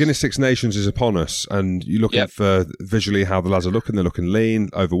the Guinness Six Nations is upon us, and you're looking for visually how the lads are looking. They're looking lean,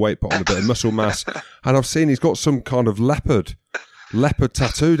 overweight, but on a bit of muscle mass. And I've seen he's got some kind of leopard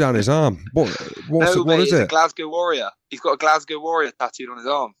tattoo down his arm. What is it? He's a Glasgow Warrior. He's got a Glasgow Warrior tattooed on his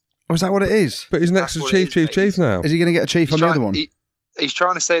arm. Oh, is that what it is? But he's next to Chief now. Is he going to get a Chief on the other one? He's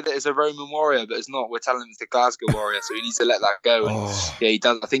trying to say that it's a Roman warrior, but it's not. We're telling him it's the Glasgow Warrior, so he needs to let that go. And he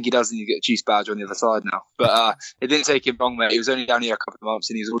does. I think he does need to get a Chiefs badge on the other side now. But it didn't take him long, mate. He was only down here a couple of months,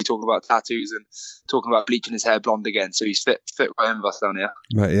 and he was already talking about tattoos and talking about bleaching his hair blonde again. So he's fit right in with us down here.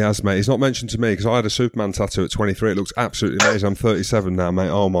 Mate, he has, mate. He's not mentioned to me because I had a Superman tattoo at 23. It looks absolutely amazing. I'm 37 now, mate.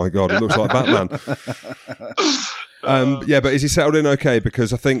 Oh my God, it looks like Batman. But is he settled in okay?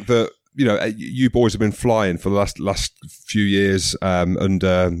 Because I think that, you boys have been flying for the last few years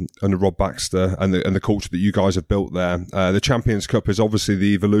under Rob Baxter and the culture that you guys have built there. The Champions Cup is obviously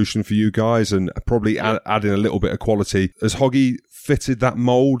the evolution for you guys and probably adding a little bit of quality. Has Hoggy fitted that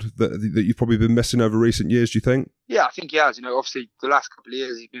mould that you've probably been missing over recent years, do you think? Yeah, I think he has. Obviously the last couple of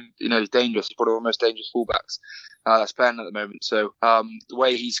years he's been, he's dangerous. He's probably one of the most dangerous fullbacks that's playing at the moment. So the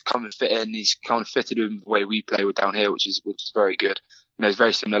way he's come and fit in, he's kind of fitted in the way we play with down here, which is very good. He's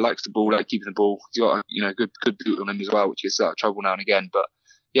very similar, likes the ball, like keeping the ball. He's got a good boot on him as well, which gets out of trouble now and again. But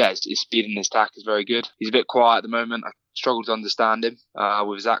yeah, his speed and his tack is very good. He's a bit quiet at the moment. I struggle to understand him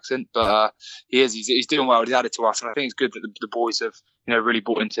with his accent, but he is. He's doing well. He's added to us, and I think it's good that the boys have really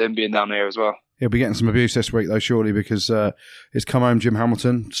bought into him being down there as well. He'll be getting some abuse this week though, surely, because it's come home, Jim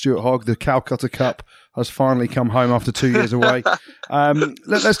Hamilton. Stuart Hogg, the Calcutta Cup has finally come home after 2 years away.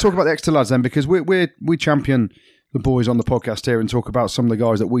 Let's talk about the extra lads then, because we champion the boys on the podcast here and talk about some of the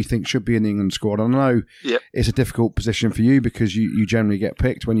guys that we think should be in the England squad. I know it's a difficult position for you because you generally get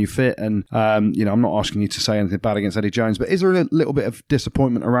picked when you fit, and I'm not asking you to say anything bad against Eddie Jones, but is there a little bit of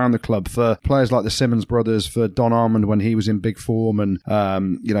disappointment around the club for players like the Simmons brothers, for Don Armand when he was in big form, and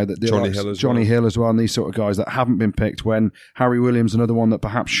Johnny Hill as well, and these sort of guys that haven't been picked when Harry Williams, another one that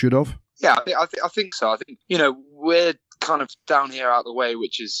perhaps should have? Yeah, I think so. I think we're kind of down here out the way,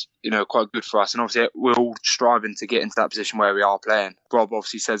 which is quite good for us, and obviously we're all striving to get into that position where we are playing. Rob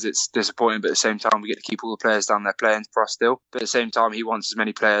obviously says it's disappointing, but at the same time we get to keep all the players down there playing for us still, but at the same time he wants as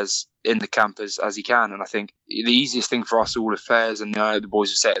many players in the camp as he can. And I think the easiest thing for us all as players, and the boys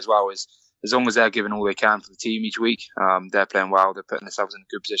have said as well, is as long as they're giving all they can for the team each week, they're playing well, they're putting themselves in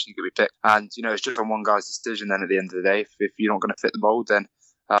a good position to be picked, and it's just on one guy's decision then at the end of the day. If you're not going to fit the mould, then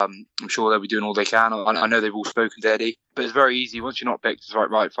I'm sure they'll be doing all they can. I know they've all spoken to Eddie, but it's very easy. Once you're not picked, it's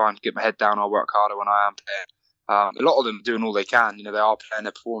right, fine, get my head down, I'll work harder when I am playing. A lot of them are doing all they can. They are playing,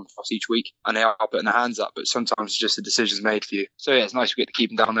 they're performing for us each week, and they are putting their hands up, but sometimes it's just the decisions made for you. So yeah, it's nice we get to keep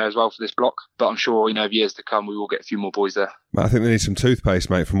them down there as well for this block, but I'm sure, years to come, we will get a few more boys there. I think they need some toothpaste,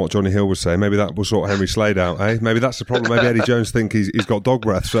 mate, from what Johnny Hill was saying. Maybe that will sort Henry Slade out, eh? Maybe that's the problem. Maybe Eddie Jones think he's got dog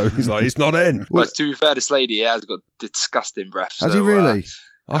breath, so he's like, he's not in. Well, to be fair to Slade, he has got disgusting breath. Has he really?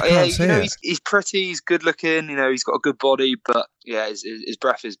 I can't see it. He's pretty, he's good looking, he's got a good body, but yeah, his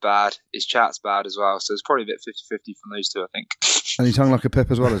breath is bad, his chat's bad as well, so it's probably a bit 50-50 from those two, I think. And he tongue like a pip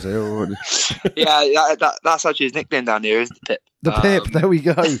as well, is he? Yeah, that's actually his nickname down here, is the Pip. The Pip, there we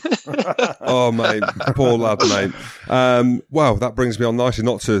go. Oh, mate, poor lad, mate. Well, that brings me on nicely,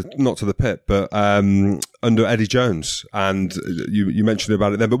 not to the Pip, but under Eddie Jones, and you mentioned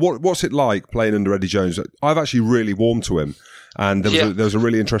about it then, but what's it like playing under Eddie Jones? I've actually really warmed to him. And there was a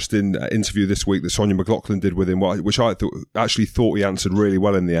really interesting interview this week that Sonia McLaughlin did with him, which I thought he answered really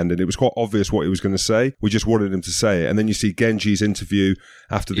well in the end. And it was quite obvious what he was going to say. We just wanted him to say it. And then you see Genji's interview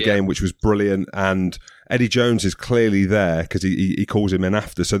after the game, which was brilliant. And Eddie Jones is clearly there because he calls him in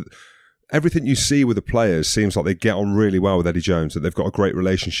after. So everything you see with the players seems like they get on really well with Eddie Jones, that they've got a great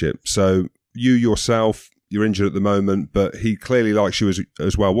relationship. So you yourself, you're injured at the moment, but he clearly likes you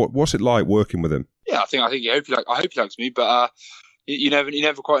as well. What's it like working with him? Yeah, I hope he likes me, but you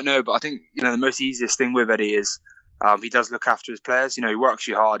never quite know. But I think the most easiest thing with Eddie is he does look after his players. He works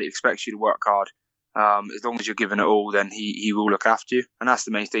you hard. He expects you to work hard. As long as you're giving it all, then he will look after you, and that's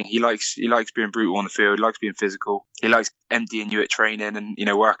the main thing. He likes being brutal on the field. He likes being physical. He likes emptying you at training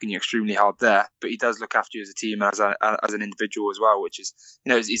and working you extremely hard there. But he does look after you as a team and as an individual as well, which is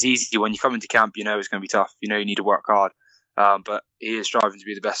it's easy when you come into camp. It's going to be tough. You need to work hard. But he is striving to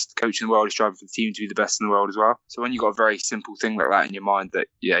be the best coach in the world. He's striving for the team to be the best in the world as well. So when you've got a very simple thing like that in your mind, that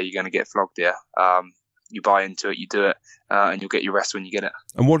you're going to get flogged here, you buy into it, you do it, and you'll get your rest when you get it.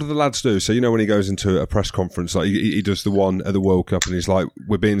 And what do the lads do? So, when he goes into a press conference, like he does the one at the World Cup and he's like,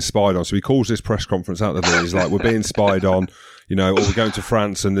 we're being spied on. So he calls this press conference out of the blue. He's like, we're being spied on, or we're going to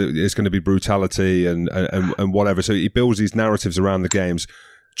France and it's going to be brutality and whatever. So he builds these narratives around the games.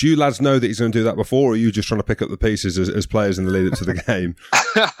 Do you lads know that he's going to do that before, or are you just trying to pick up the pieces as players in the lead up to the game?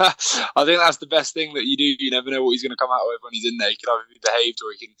 I think that's the best thing that you do. You never know what he's going to come out with when he's in there. He can either be behaved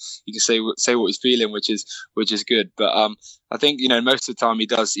or he can say what he's feeling, which is good. But I think most of the time he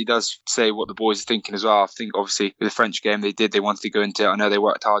does say what the boys are thinking as well. I think obviously with the French game they wanted to go into it. I know they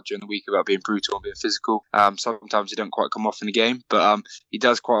worked hard during the week about being brutal and being physical. Sometimes he don't quite come off in the game, but he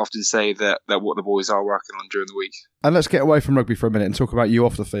does quite often say that what the boys are working on during the week. And let's get away from rugby for a minute and talk about you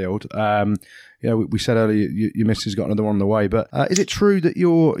off the field. We said earlier your missus got another one on the way, but is it true that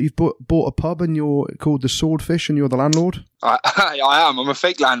you've bought a pub and you're called the Swordfish and you're the landlord? I am. I'm a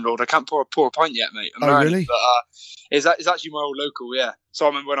fake landlord. I can't pour a pint yet, mate. Really? But it's actually my old local, yeah. So I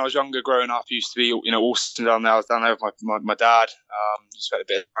remember when I was younger, growing up, used to be, Alston down there. I was down there with my dad. Just spent a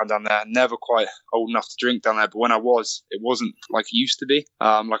bit of time down there. Never quite old enough to drink down there, but when I was, it wasn't like it used to be,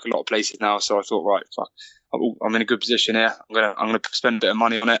 like a lot of places now. So I thought, right, fuck, I'm in a good position here. I'm gonna spend a bit of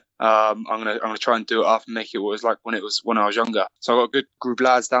money on it. I'm gonna try and do it up and make it what it was like when I was younger. So I got a good group of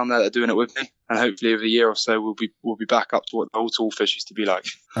lads down there that are doing it with me, and hopefully over a year or so we'll be back up to what the old Swordfish used to be like.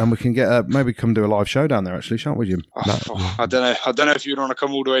 And we can get maybe come do a live show down there, actually, shan't we, Jim? I don't know if you'd want to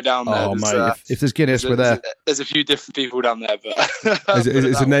come all the way down there. Oh, mate, if there's Guinness, we're there. There's a few different people down there, but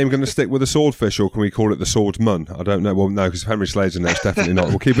is the name going to stick with the Swordfish, or can we call it the Swordsman? I don't know. Well, no, because Henry Slade's in there, it's definitely not.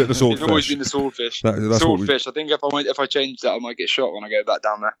 We'll keep it the Swordfish. It's always been the Swordfish. That's Swordfish. I think if I change that, I might get shot when I go back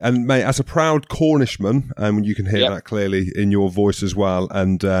down there. And mate, as a proud Cornishman, you can hear that clearly in your voice as well.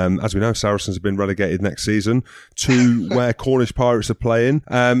 And as we know, Saracens have been relegated next season to where Cornish Pirates are playing.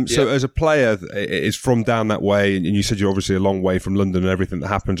 So as a player, it's from down that way, and you said you're obviously a long way from London and everything that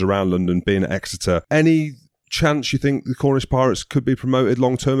happens around London, being at Exeter. Any chance you think the Cornish Pirates could be promoted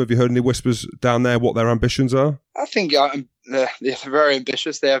long term? Have you heard any whispers down there what their ambitions are? I think they're very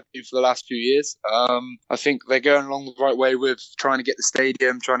ambitious. They have been for the last few years. I think they're going along the right way with trying to get the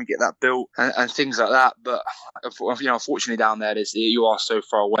stadium, trying to get that built and things like that. But unfortunately down there, you are so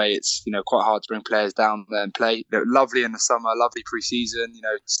far away. It's quite hard to bring players down there and play. Lovely in the summer, lovely pre-season.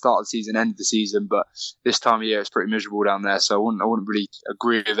 Start of the season, end of the season. But this time of year, it's pretty miserable down there. So I wouldn't really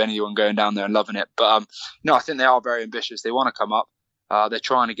agree with anyone going down there and loving it. But I think they are very ambitious. They want to come up. They're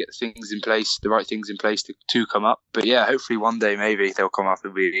trying to get the right things in place to come up. But yeah, hopefully one day maybe they'll come up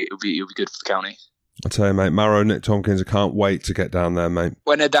and it'll be good for the county. I tell you, mate, Marrow, Nick Tompkins, I can't wait to get down there, mate.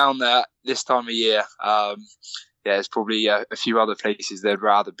 When they're down there this time of year, there's probably a few other places they'd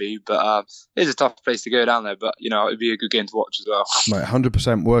rather be, but it's a tough place to go down there. But it'd be a good game to watch as well. Mate,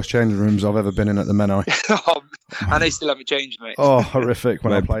 100% worst changing rooms I've ever been in at the Menai. And they still haven't changed, mate. Oh, horrific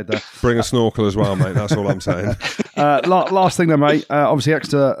when I played there. Bring a snorkel as well, mate. That's all I'm saying. Last thing, though, mate. Obviously,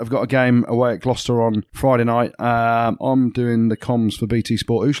 Exeter have got a game away at Gloucester on Friday night. I'm doing the comms for BT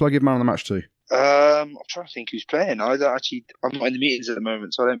Sport. Who shall I give man of the match to? I'm trying to think who's playing. I'm not in the meetings at the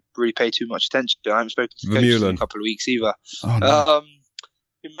moment, so I don't really pay too much attention. I haven't spoken to coaches in a couple of weeks either. Oh, no.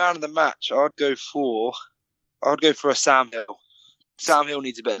 Man of the match, I'd go for a Sam Hill. Sam Hill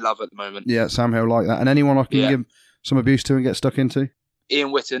needs a bit of love at the moment. Yeah, Sam Hill like that. And anyone I can give some abuse to and get stuck into? Ian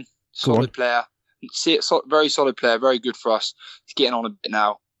Whitten, solid player. Very solid player, very good for us. He's getting on a bit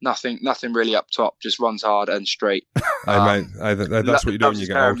now. Nothing really up top, just runs hard and straight. Hey, mate, that's what you do when you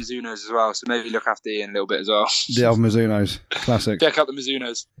get old. Mizunos as well, so maybe look after Ian a little bit as well. The old Mizunos, classic. Check out the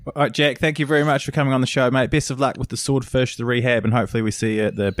Mizunos. All right, Jack, thank you very much for coming on the show, mate. Best of luck with the Swordfish, the rehab, and hopefully we see you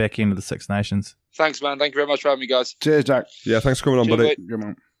at the back end of the Six Nations. Thanks, man. Thank you very much for having me, guys. Cheers, Jack. Yeah, thanks for coming on, buddy. Good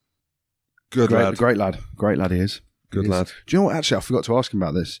man. Great lad. Great lad he is. Good lad. Do you know what? Actually, I forgot to ask him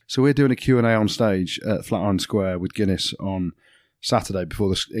about this. So we're doing a Q&A on stage at Flatiron Square with Guinness on Saturday before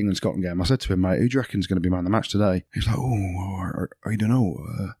the England-Scotland game. I said to him, mate, who do you reckon is going to be man of the match today? He's like, I don't know.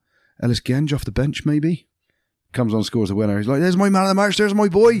 Ellis Genge off the bench, maybe? Comes on, scores a winner. He's like, there's my man of the match, there's my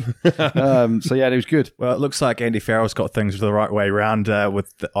boy. So yeah, it was good. Well, it looks like Andy Farrell's got things the right way around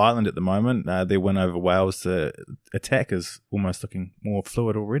with the Ireland at the moment. Their win over Wales, the attack is almost looking more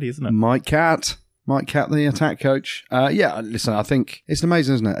fluid already, isn't it? Mike Catt, the attack coach. Yeah, listen, I think it's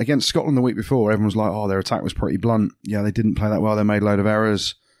amazing, isn't it? Against Scotland the week before, everyone's like, their attack was pretty blunt. Yeah, they didn't play that well. They made a load of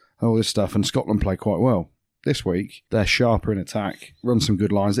errors, all this stuff. And Scotland played quite well. This week, they're sharper in attack, run some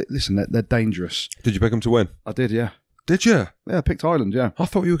good lines. They're dangerous. Did you pick them to win? I did, yeah. Did you? Yeah, I picked Ireland, yeah. I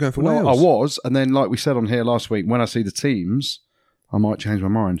thought you were going for Wales. I was, and then like we said on here last week, when I see the teams, I might change my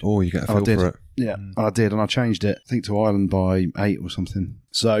mind. Oh, you get a feel for it. Yeah, and I did, and I changed it, I think, to Ireland by 8 or something.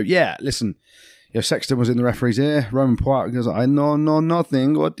 So, yeah, listen, Sexton was in the referee's ear. Roman Poit goes, I know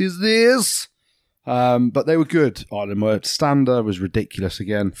nothing. What is this? But they were good. Ireland were. Stander was ridiculous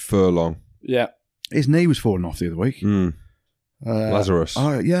again. Furlong. Yeah. His knee was falling off the other week. Lazarus.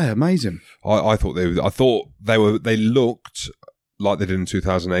 Oh, yeah, amazing. I thought they looked like they did in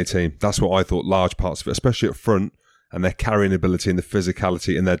 2018. That's what I thought. Large parts of it, especially up front, and their carrying ability and the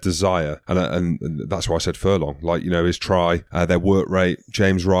physicality and their desire, and that's why I said Furlong. Like, his try, their work rate.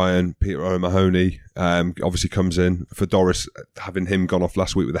 James Ryan, Peter O'Mahony, obviously comes in for Doris, having him gone off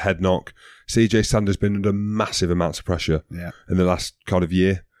last week with a head knock. CJ Sanders been under massive amounts of pressure in the last kind of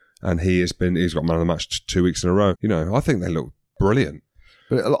year, and he's got man of the match 2 weeks in a row. I think they look brilliant.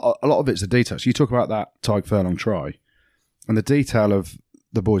 But a lot of it's the details. So you talk about that Tyg Furlong try, and the detail of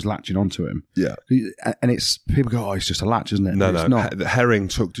the boys latching onto him. Yeah. And it's, people go, it's just a latch, isn't it? No, it's no. not. Herring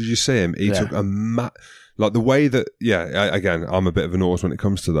took, did you see him? He took like the way that, again, I'm a bit of a nose when it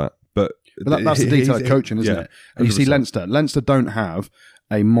comes to that. But that's the detail of coaching, isn't it? And 100%. You see Leinster don't have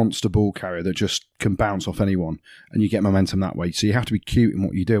a monster ball carrier that just can bounce off anyone, and you get momentum that way. So you have to be cute in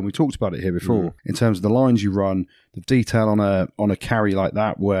what you do. And we talked about it here before in terms of the lines you run, the detail on a carry like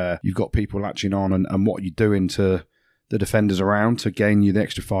that, where you've got people latching on, and what you're doing to the defenders around to gain you the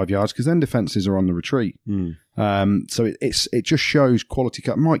extra 5 yards, because then defences are on the retreat. So it just shows quality.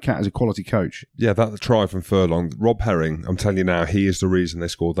 Mike Catt is a quality coach. Yeah, that try from Furlong, Rob Herring, I'm telling you now, he is the reason they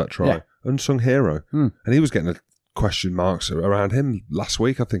scored that try. Yeah. Unsung hero. And he was getting question marks around him last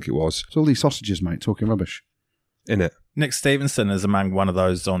week, I think it was. It's all these sausages, mate, talking rubbish. Innit? Nick Stevenson is among one of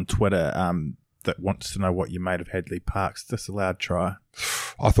those on Twitter that wants to know what you made of Hadley Park's disallowed try.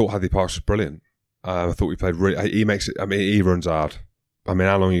 I thought Hadley Parks was brilliant. I thought we played really... He makes it... I mean, he runs hard. I mean,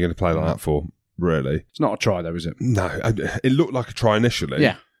 how long are you going to play like that for, really? It's not a try, though, is it? No. It looked like a try initially.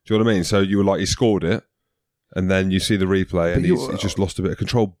 Yeah. Do you know what I mean? So you were like, he scored it, and then you see the replay, and he's just lost a bit of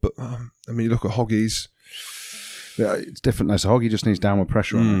control. But, I mean, you look at Hoggy's... Yeah, it's different, though. So Hoggy just needs downward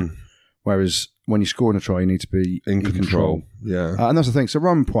pressure on him. Whereas when you're scoring a try, you need to be in control. Yeah. And that's the thing. So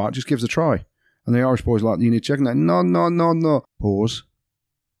Roman Poit just gives a try. And the Irish boys are like, you need to check that. No. Pause.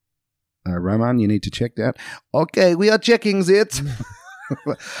 Roman, you need to check that. Okay, we are checking it.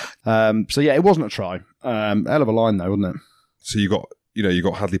 So yeah, it wasn't a try. Hell of a line though, wasn't it? So you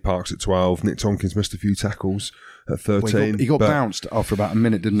got Hadley Parks at 12. Nick Tompkins missed a few tackles at 13. Well, he got bounced after about a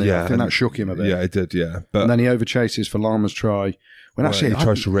minute, didn't he? Yeah, I think that shook him a bit. Yeah, it did. Yeah, but and then he overchases for Lama's try. When actually he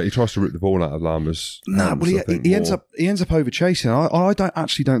tries to rip the ball out of Lama's. No, but he ends up overchasing. I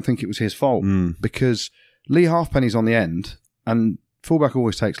don't think it was his fault because Lee Halfpenny's on the end and fullback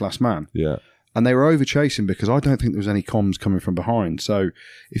always takes last man. Yeah. And they were overchasing because I don't think there was any comms coming from behind. So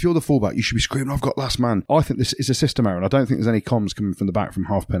if you're the fullback, you should be screaming, I've got last man. I think this is a system error, and I don't think there's any comms coming from the back from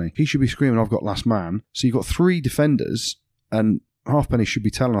Halfpenny. He should be screaming, I've got last man. So you've got three defenders, and Halfpenny should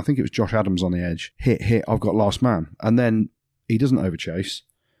be telling, I think it was Josh Adams on the edge, hit, I've got last man. And then he doesn't overchase.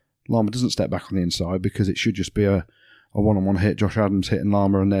 Lama doesn't step back on the inside because it should just be a one-on-one hit, Josh Adams hitting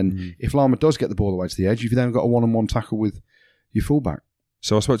Lama. And then if Lama does get the ball away to the edge, you've then got a one-on-one tackle with your fullback.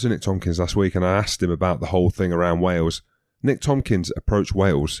 So I spoke to Nick Tompkins last week and I asked him about the whole thing around Wales. Nick Tompkins approached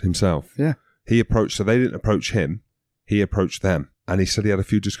Wales himself. Yeah. So they didn't approach him, he approached them. And he said he had a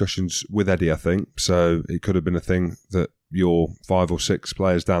few discussions with Eddie, I think. So it could have been a thing that your 5 or 6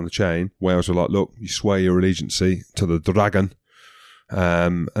 players down the chain, Wales were like, look, you swear your allegiance to the Dragon,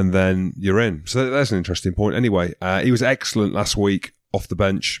 and then you're in. So that's an interesting point. Anyway, he was excellent last week off the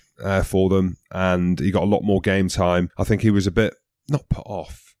bench for them, and he got a lot more game time. I think he was a bit, not put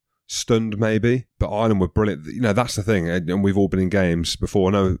off, stunned maybe, but Ireland were brilliant. You know, that's the thing, and we've all been in games before.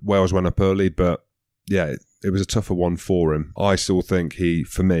 I know Wales went up early, but yeah, it was a tougher one for him. I still think he,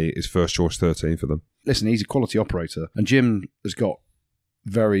 for me, is first choice 13 for them. Listen, he's a quality operator, and Jim has got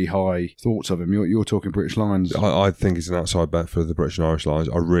very high thoughts of him. You're talking British Lions. I think he's an outside bet for the British and Irish Lions.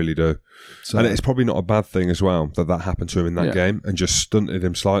 I really do. So, and it's probably not a bad thing as well that happened to him in that game and just stunted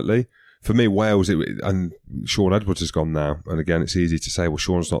him slightly. For me, Wales, and Sean Edwards has gone now. And again, it's easy to say, well,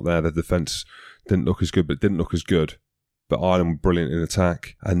 Sean's not there. The defence didn't look as good, but didn't look as good. But Ireland were brilliant in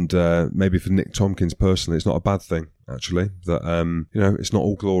attack. And maybe for Nick Tompkins personally, it's not a bad thing, actually, that, it's not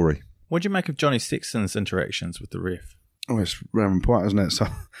all glory. What do you make of Johnny Sexton's interactions with the ref? Oh, it's Roman Poit, isn't it? So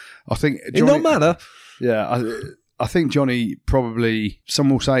I think Johnny, it don't matter. Yeah, I think Johnny probably, some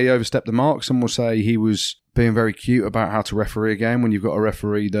will say he overstepped the mark. Some will say he was being very cute about how to referee a game when you've got a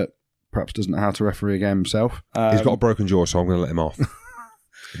referee that perhaps doesn't know how to referee a game himself. He's got a broken jaw, so I'm going to let him off.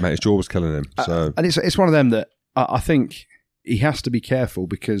 Mate, his jaw was killing him. So. And it's one of them that I think he has to be careful,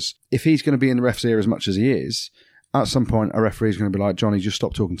 because if he's going to be in the ref's ear as much as he is, at some point, a referee is going to be like, Johnny, just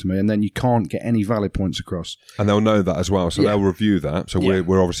stop talking to me, and then you can't get any valid points across. And they'll know that as well, so they'll review that. So Yeah.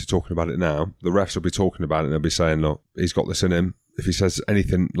 we're obviously talking about it now. The refs will be talking about it, and they'll be saying, look, he's got this in him. If he says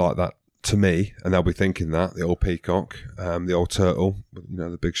anything like that to me, and they'll be thinking that, the old peacock, the old turtle,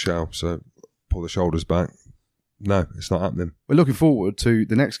 the big shell, so pull the shoulders back. No, it's not happening. We're looking forward to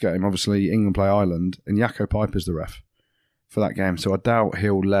the next game. Obviously, England play Ireland, and Jaco Piper's the ref for that game, so I doubt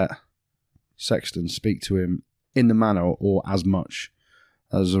he'll let Sexton speak to him in the manner or as much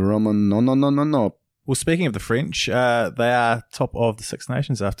as Roman. No. Well, speaking of the French, they are top of the Six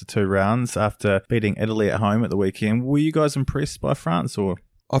Nations after 2 rounds, after beating Italy at home at the weekend. Were you guys impressed by France? Or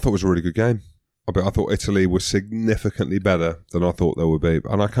I thought it was a really good game. I thought Italy was significantly better than I thought they would be.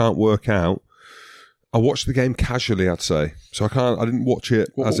 And I can't work out. I watched the game casually, I'd say. So I didn't watch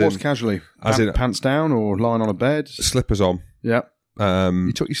it What's casually? Pants down or lying on a bed? Slippers on. Yeah.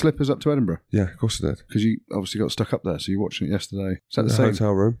 You took your slippers up to Edinburgh? Yeah, of course I did. Because you obviously got stuck up there, so you're watching it yesterday. Is that the The same?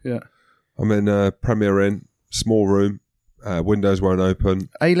 hotel room. Yeah. I'm in Premier Inn, small room, windows weren't open.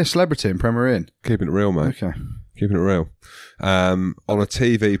 A-list celebrity in Premier Inn? Keeping it real, mate. Okay. Keeping it real. On a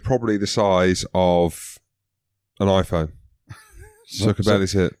TV probably the size of an iPhone. So I could barely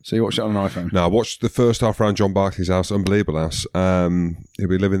see it. So you watched it on an iPhone? No, I watched the first half around John Barclay's house, unbelievable house. He'll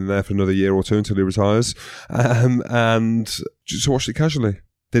be living there for another year or two until he retires. And just watched it casually.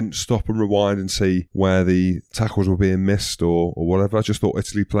 Didn't stop and rewind and see where the tackles were being missed or whatever. I just thought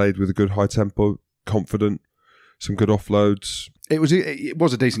Italy played with a good high tempo, confident, some good offloads. It was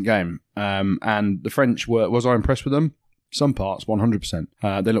a decent game. And the French was I impressed with them? Some parts,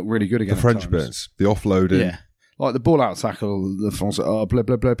 100%. They look really good again. The French bits, the offloading. Yeah. Like the ball out tackle, the France,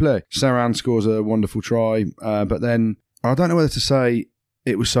 play. Saran scores a wonderful try, but then I don't know whether to say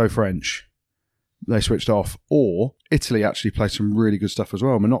it was so French, they switched off, or Italy actually played some really good stuff as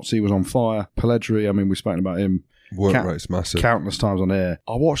well. Minozzi was on fire. Pellegrini, we've spoken about him work rate's massive. Countless times on air.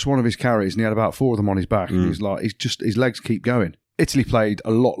 I watched one of his carries and he had about 4 of them on his back. And his legs keep going. Italy played a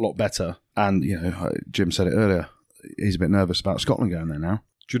lot better, and Jim said it earlier. He's a bit nervous about Scotland going there now.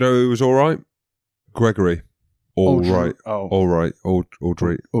 Do you know who was all right? Gregory. All right. He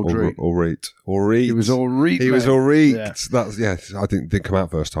was all right. He was all right. Yeah. I didn't come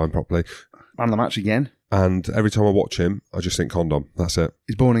out first time properly. Man of the match again. And every time I watch him, I just think condom. That's it.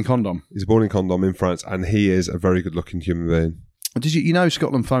 He's born in condom. He's born in condom in France, and he is a very good looking human being. Did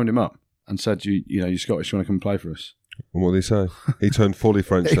Scotland phoned him up and said, you're Scottish, you want to come play for us? And what did he say? He turned fully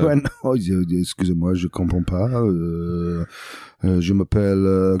French. He went, excusez-moi, je comprends pas. Je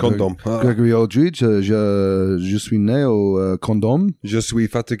m'appelle Condom. Gregory Aldridge. Je suis né au condom. Je suis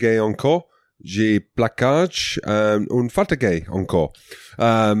fatigué encore. J'ai plaquage un fatigué encore.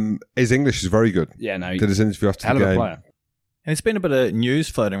 His English is very good. Yeah, no. Did his interview after the game. Player. And there's been a bit of news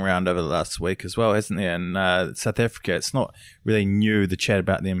floating around over the last week as well, hasn't there? In South Africa, it's not really new, the chat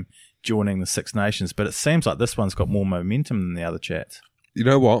about them joining the Six Nations, but it seems like this one's got more momentum than the other chats. You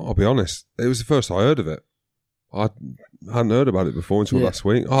know what? I'll be honest. It was the first I heard of it. I hadn't heard about it before until last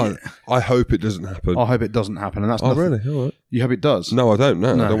week. I hope it doesn't happen. I hope it doesn't happen. And that's oh, nothing. really? All right. You hope it does? No, I don't.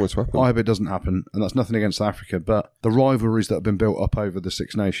 No, I don't want it to happen. I hope it doesn't happen. And that's nothing against South Africa. But the rivalries that have been built up over the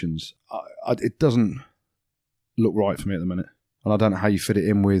Six Nations, it doesn't look right for me at the minute. And I don't know how you fit it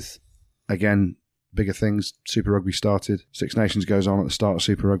in with, again, bigger things. Super Rugby started. Six Nations goes on at the start of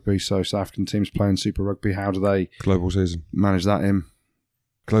Super Rugby. So South African teams playing Super Rugby. How do they global season manage that in?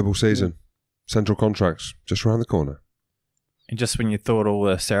 Global season. Central contracts just around the corner. And just when you thought all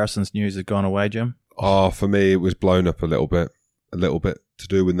the Saracens news had gone away, Jim? Oh, for me, it was blown up a little bit to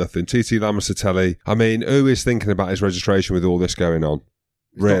do with nothing. TT Lamasatelli, who is thinking about his registration with all this going on?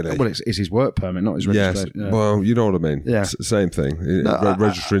 Really? It's his work permit, not his registration. Yes. Yeah. Well, you know what I mean. Yeah. It's the same thing.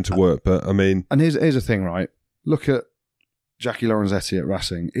 Registering to work, but And here's the thing, right? Look at Jackie Lorenzetti at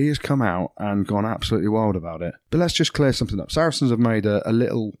Racing. He has come out and gone absolutely wild about it. But let's just clear something up. Saracens have made a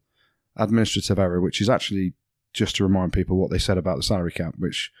little administrative error, which is actually just to remind people what they said about the salary cap,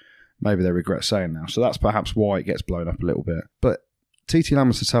 which maybe they regret saying now. So that's perhaps why it gets blown up a little bit. But TT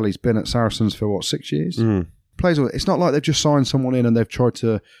Lamasatelli's been at Saracens for 6 years? Mm. Plays. It's not like they've just signed someone in and they've tried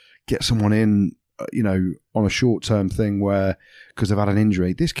to get someone in, on a short-term thing where, because they've had an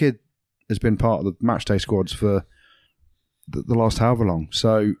injury. This kid has been part of the matchday squads for the last however long.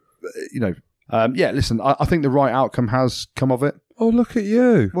 So, listen, I think the right outcome has come of it. Oh, look at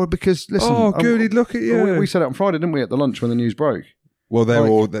you. Well, because, listen... Oh, Goody, look at you. We said it on Friday, didn't we, at the lunch when the news broke? Well,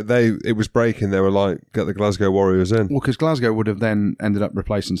 it was breaking. They were like, get the Glasgow Warriors in. Well, because Glasgow would have then ended up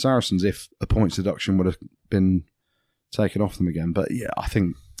replacing Saracens if a points deduction would have been taken off them again. But yeah, I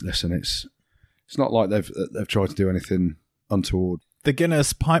think, listen, it's not like they've tried to do anything untoward. The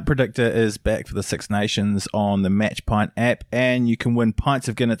Guinness Pint Predictor is back for the Six Nations on the Match Pint app, and you can win pints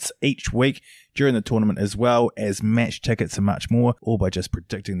of Guinness each week during the tournament, as well as match tickets and much more, all by just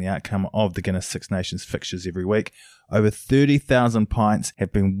predicting the outcome of the Guinness Six Nations fixtures every week. Over 30,000 pints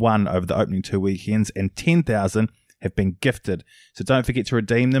have been won over the opening 2 weekends, and 10,000 have been gifted. So don't forget to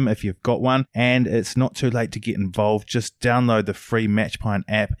redeem them if you've got one, and it's not too late to get involved. Just download the free Matchpint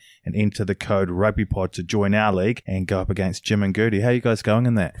app and enter the code RugbyPod to join our league and go up against Jim and Goody. How are you guys going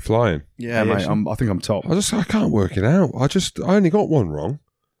in that? Flying. Yeah, mate. I think I'm top. I can't work it out. I only got one wrong.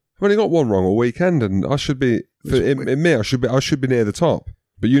 I've only got one wrong all weekend, and I should be I should be near the top.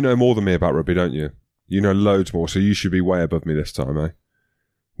 But you know more than me about rugby, don't you? You know loads more, so you should be way above me this time, eh?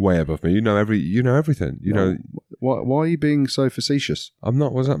 Way above me. You know everything. You know. Why are you being so facetious? I'm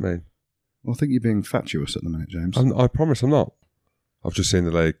not. What does that mean? I think you're being fatuous at the minute, James. I promise I'm not. I've just seen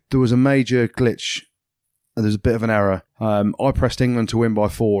the league. There was a major glitch. There's a bit of an error. I pressed England to win by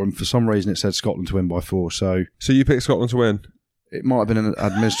 4, and for some reason it said Scotland to win by 4. So you picked Scotland to win? It might have been an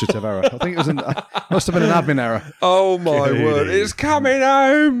administrative error. I think it must have been an admin error. Oh my word! It's coming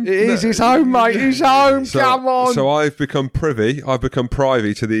home. It is. It's home, mate. It's home. Come on. So I've become privy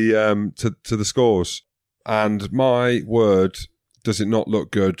to the to the scores, and my word, does it not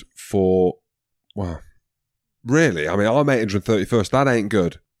look good for? Well, really? I mean, I'm 831st. That ain't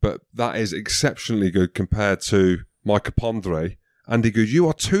good, but that is exceptionally good compared to my Capondre. Andy Good, you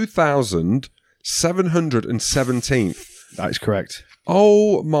are 2,717th. That is correct.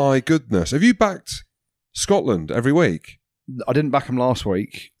 Oh my goodness! Have you backed Scotland every week? I didn't back them last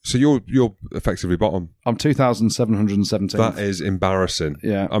week. So you're effectively bottom. I'm 2,717. That is embarrassing.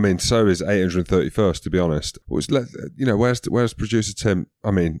 Yeah. I mean, so is 831st, to be honest. Where's producer Tim?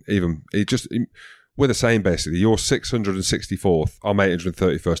 I mean, we're the same basically. You're 664th. I'm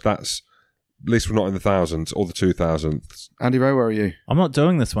 831st. That's, at least we're not in the thousands or the 2000s. Andy Rowe, where are you? I'm not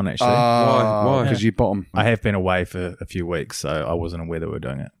doing this one, actually. Why? Because you bottom. I have been away for a few weeks, so I wasn't aware that we were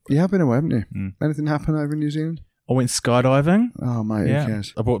doing it. You have been away, haven't you? Mm. Anything happen over in New Zealand? I went skydiving. Oh, mate, Yeah. who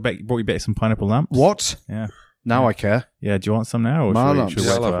cares? I brought you back some pineapple lumps. What? Yeah. Now I care. Yeah, do you want some now? Or Marlumps. should we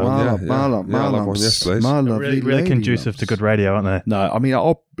Yeah, wait I'll till have one, after? I'll have one, yes, please. My lovely Really, really lady conducive lumps. to good radio, aren't they? No, I mean,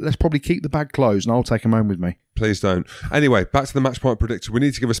 let's probably keep the bag closed and I'll take them home with me. Please don't. Anyway, back to the match point predictor. We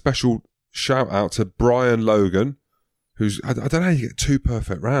need to give a special shout out to Brian Logan, who's, I don't know how you get 2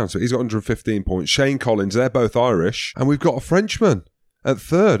 perfect rounds, but he's got 115 points. Shane Collins, they're both Irish. And we've got a Frenchman at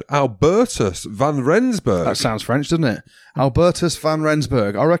third, Albertus van Rensburg. That sounds French, doesn't it? Albertus van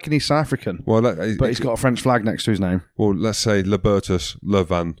Rensburg. I reckon he's South African. Well, But he's got a French flag next to his name. Well, let's say Libertus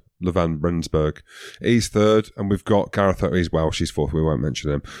Levan Rensburg. He's third, and we've got Gareth. He's Welsh. He's fourth. We won't mention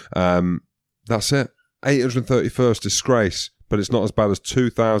him. That's it. 831st disgrace, but it's not as bad as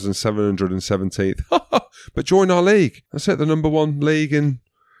 2,717th. But join our league. That's it. The number 1 league in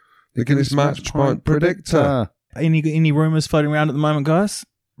the Guinness Match Point Predictor. Any rumours floating around at the moment, guys?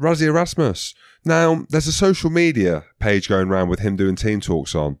 Razzie Erasmus. Now, there's a social media page going around with him doing team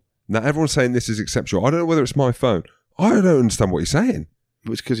talks on. Now, everyone's saying this is exceptional. I don't know whether it's my phone. I don't understand what he's saying.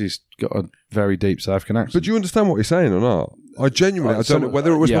 It's because he's got a very deep South African accent. But do you understand what he's saying or not? I genuinely, I don't know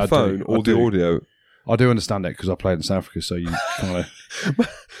whether it was my phone or the audio. I do understand it because I played in South Africa, so you kind of...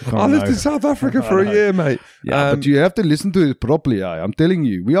 I lived in South Africa for a year, mate. Yeah, but you have to listen to it properly. I'm telling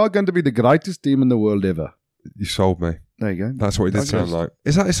you, we are going to be the greatest team in the world ever. You sold me. There you go. That's what it did sound like.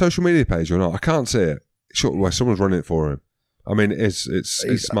 Is that his social media page or not? I can't see it. Sure, well, someone's running it for him. I mean, it's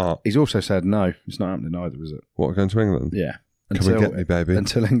smart. He's also said no. It's not happening either, is it? What, going to England? Yeah. Come and get me, baby.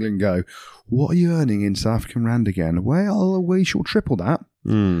 Until England go, what are you earning in South African rand again? Well, we shall triple that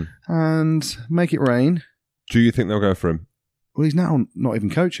and make it rain. Do you think they'll go for him? Well, he's now not even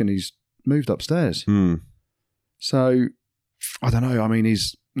coaching. He's moved upstairs. So, I don't know. I mean,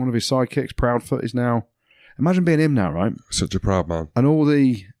 he's one of his sidekicks, Proudfoot, is now... Imagine being him now, right? Such a proud man. And all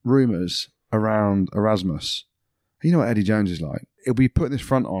the rumours around Erasmus. You know what Eddie Jones is like? He'll be putting his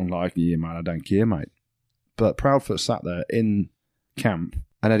front on like, yeah, man, I don't care, mate. But Proudfoot sat there in camp,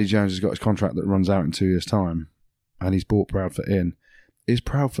 and Eddie Jones has got his contract that runs out in 2 years' time, and he's brought Proudfoot in. Is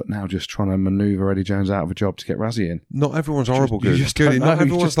Proudfoot now just trying to manoeuvre Eddie Jones out of a job to get Razzie in? Not everyone's horrible, You good. just don't know. Not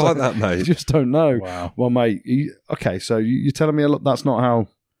everyone's You like just that, mate. You just don't know. Wow. Well, mate, okay, so you're telling me that's not how...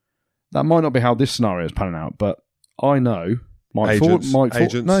 That might not be how this scenario is panning out, but I know Mike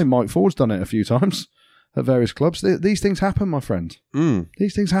Ford's done it a few times at various clubs. These things happen, my friend.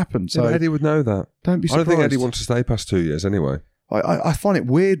 These things happen. So Eddie would know that. Don't be surprised. I don't think Eddie wants to stay past 2 years anyway. I find it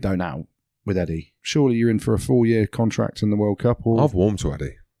weird though now with Eddie. Surely you're in for a 4-year contract in the World Cup. Or... I've warmed to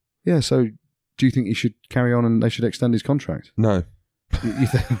Eddie. Yeah, so do you think he should carry on and they should extend his contract? No.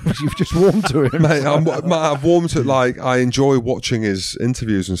 You've just warmed to him. Mate, I've warmed to it. Like, I enjoy watching his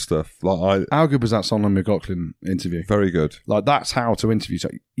interviews and stuff. How good was that Solomon McLaughlin interview? Very good. Like, that's how to interview. So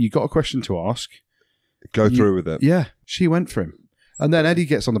you got a question to ask. Go through with it. Yeah, she went for him. And then Eddie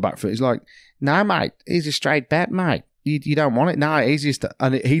gets on the back foot. He's like, no, mate, he's a straight bet, mate. You don't want it? No, he's just...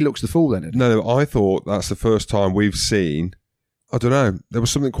 And he looks the fool then, Eddie. No, I thought that's the first time we've seen... I don't know. There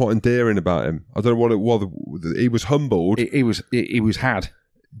was something quite endearing about him. I don't know what it was. He was humbled. He was had.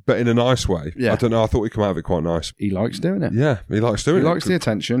 But in a nice way. Yeah. I don't know. I thought he'd come out of it quite nice. He likes doing it. Yeah, he likes doing it. He likes the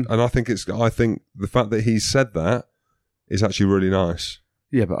attention. And I think the fact that he's said that is actually really nice.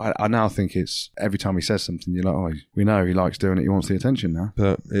 Yeah, but I now think it's every time he says something, you're like, oh, we know he likes doing it. He wants the attention now.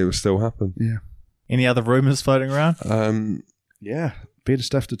 But it will still happen. Yeah. Any other rumours floating around? Yeah. Peter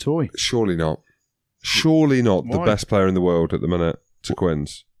Steph to Toy. Surely not. Surely not Why? the best player in the world at the minute to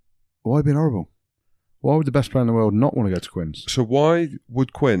Quins. Why being horrible? Why would the best player in the world not want to go to Quins? So why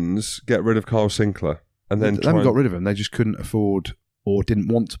would Quins get rid of Kyle Sinclair and then They haven't got rid of him. They just couldn't afford or didn't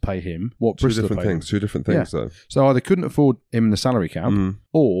want to pay him what two Bristol different paid him. things? Two different things, though. So either couldn't afford him in the salary cap,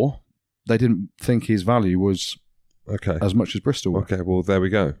 or they didn't think his value was Okay. as much as Bristol were. Okay. Well, there we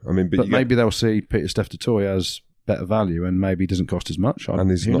go. I mean, But maybe they'll see Peter Steph to Toy as better value, and maybe doesn't cost as much. and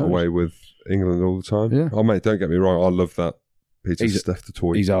he's Who not knows? away with England all the time. Yeah. Oh, mate, don't get me wrong. I love that Peter Steph to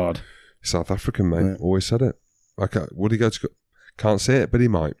Toy. He's hard. South African, mate. Yeah. Always said it. Okay. Would he go to... Can't see it, but he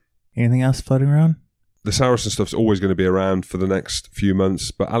might. Anything else floating around? The Saracen stuff's always going to be around for the next few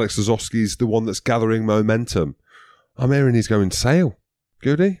months, but Alex Lozowski's the one that's gathering momentum. I'm hearing he's going sail.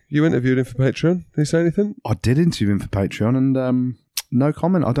 Goody, you interviewed him for Patreon. Did he say anything? I did interview him for Patreon, and no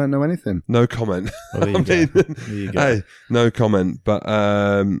comment. I don't know anything. No comment. Well, there you go. There you go. Hey, no comment. But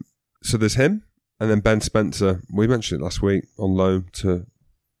so there's him, and then Ben Spencer. We mentioned it last week on loan to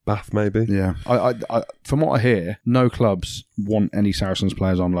Bath, maybe. Yeah, I from what I hear, no clubs want any Saracens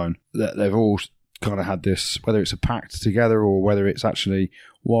players on loan. They've all kind of had this, whether it's a pact together or whether it's actually,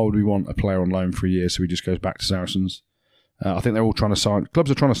 why would we want a player on loan for a year so he just goes back to Saracens? I think they're all trying to sign,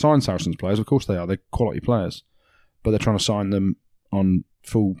 clubs are trying to sign Saracens players, of course they are, they're quality players, but they're trying to sign them on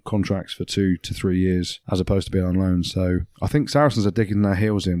full contracts for 2 to 3 years as opposed to being on loan. So I think Saracens are digging their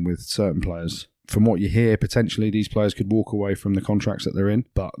heels in with certain players. From what you hear, potentially these players could walk away from the contracts that they're in,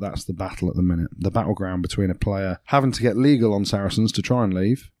 but that's the battle at the minute. The battleground between a player having to get legal on Saracens to try and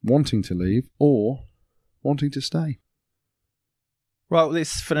leave, wanting to leave, or wanting to stay. Right,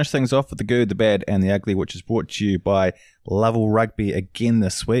 let's finish things off with the good, the bad, and the ugly, which is brought to you by Level Rugby again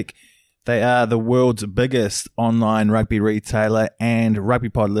this week. They are the world's biggest online rugby retailer, and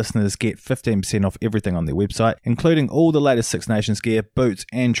RugbyPod listeners get 15% off everything on their website, including all the latest Six Nations gear, boots,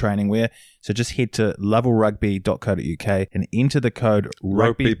 and training wear. So just head to levelrugby.co.uk and enter the code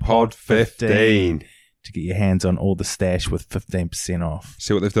RugbyPod15 to get your hands on all the stash with 15% off.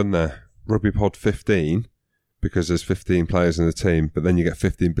 See what they've done there? RugbyPod 15, because there's 15 players in the team, but then you get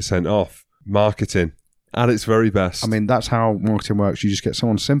 15% off. Marketing. At its very best. I mean, that's how marketing works. You just get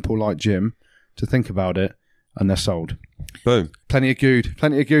someone simple like Jim to think about it, and they're sold. Boom. Plenty of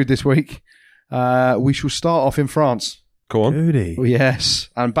good this week. We shall start off in France. Go on. Goody. Yes,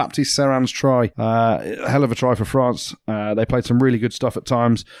 and Baptiste Serran's try. A hell of a try for France. They played some really good stuff at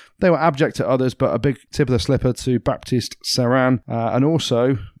times. They were abject at others, but a big tip of the slipper to Baptiste Serran. And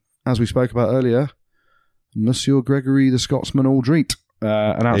also, as we spoke about earlier, Monsieur Gregory the Scotsman Aldreet.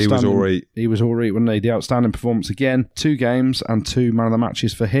 An outstanding, he was all right, wasn't he? The outstanding performance again. 2 games and 2 man of the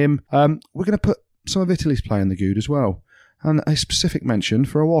matches for him. We're going to put some of Italy's play in the good as well. And a specific mention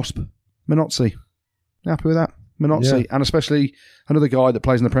for a Wasp, Minozzi. Happy with that? Minozzi. Yeah. And especially another guy that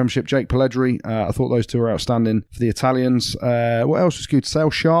plays in the Premiership, Jake Pelledri. I thought those two were outstanding for the Italians. What else was good?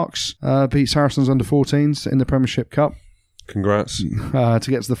 Sale Sharks beat Saracens under 14s in the Premiership Cup. Congrats. To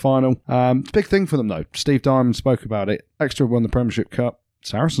get to the final. It's a big thing for them, though. Steve Diamond spoke about it. Exeter won the Premiership Cup.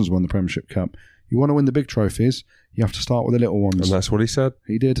 Saracens won the Premiership Cup. You want to win the big trophies, you have to start with the little ones. And that's what he said.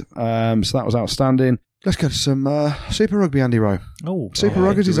 He did. So that was outstanding. Let's go to some Super Rugby, Andy Rowe. Oh, Super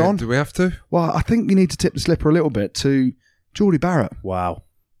Rugby is on. Do we have to? Well, I think you need to tip the slipper a little bit to Geordie Barrett. Wow.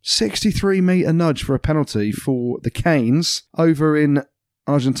 63-metre nudge for a penalty for the Canes over in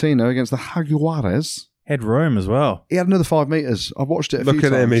Argentina against the Jaguares. Had room as well. He had another 5 metres. I've watched it a few times.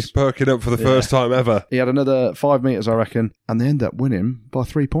 Look at him, he's perking up for the first time ever. He had another 5 metres, I reckon, and they end up winning by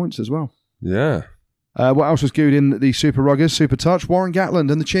 3 points as well. Yeah. What else was good in the Super Ruggers, Super Touch? Warren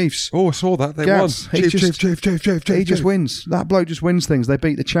Gatland and the Chiefs. Oh, I saw that. They Gats, won. Chief. He just wins. That bloke just wins things. They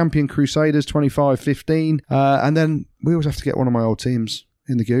beat the champion Crusaders 25-15. And then we always have to get one of my old teams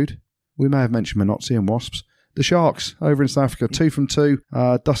in the good. We may have mentioned Minozzi and Wasps. The Sharks over in South Africa, 2 from 2,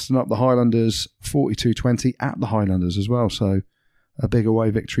 dusting up the Highlanders 42-20 at the Highlanders as well. So a big away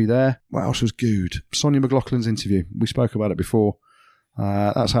victory there. What else was good? Sonia McLaughlin's interview. We spoke about it before.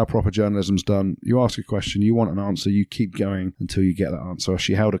 That's how proper journalism's done. You ask a question, you want an answer, you keep going until you get that answer.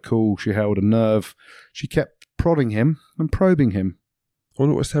 She held a cool, she held a nerve. She kept prodding him and probing him. I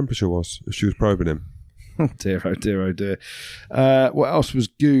wonder what his temperature was if she was probing him. Oh dear, oh dear, oh dear. What else was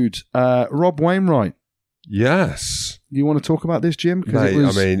good? Rob Wainwright. Yes. You want to talk about this, Jim? Because it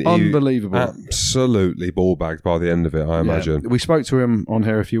was unbelievable. Absolutely ball bagged by the end of it, I imagine. We spoke to him on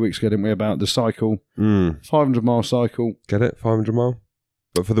here a few weeks ago, didn't we, about the cycle, 500-mile cycle. Get it? 500 mile?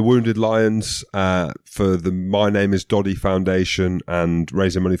 But for the Wounded Lions, for the My Name is Doddy Foundation, and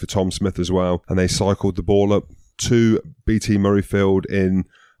raising money for Tom Smith as well. And they cycled the ball up to BT Murrayfield in...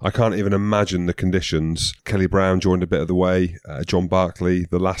 I can't even imagine the conditions. Kelly Brown joined a bit of the way, John Barkley,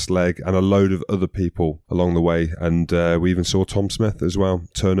 the last leg, and a load of other people along the way. And we even saw Tom Smith as well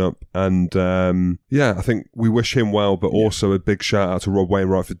turn up. And I think we wish him well, but also a big shout out to Rob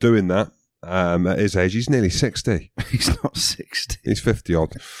Wainwright for doing that. At his age, he's nearly 60. He's not 60. He's 50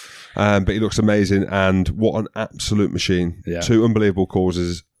 odd. But he looks amazing, and what an absolute machine. Yeah. 2 unbelievable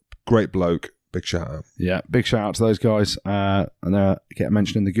causes. Great bloke. Big shout out. Yeah, big shout out to those guys. And they get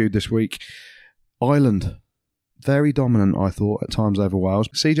mentioned in the Good this week. Ireland, very dominant, I thought, at times over Wales.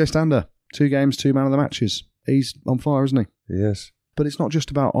 CJ Stander, 2 games, 2 man of the matches. He's on fire, isn't he? Yes. But it's not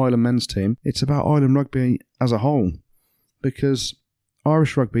just about Ireland men's team. It's about Ireland rugby as a whole. Because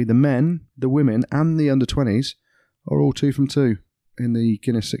Irish rugby, the men, the women, and the under-20s are all 2 from 2 in the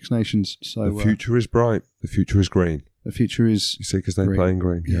Guinness Six Nations. So the future is bright. The future is green. The future is... You see, because they're playing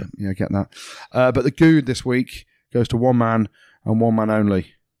green. Yeah, I get that. But the Good this week goes to one man and one man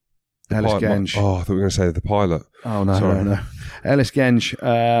only. Ellis Genge. I thought we were going to say the pilot. Oh, no. Ellis Genge,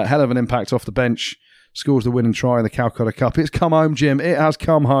 hell of an impact off the bench. Scores the winning try in the Calcutta Cup. It's come home, Jim. It has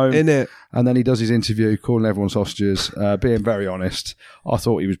come home. In it. And then he does his interview, calling everyone sausages, being very honest. I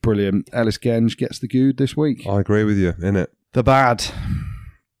thought he was brilliant. Ellis Genge gets the Good this week. I agree with you. In it. The bad.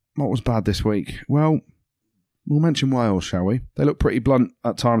 What was bad this week? Well... We'll mention Wales, shall we? They look pretty blunt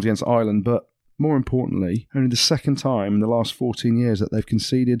at times against Ireland, but more importantly, only the second time in the last 14 years that they've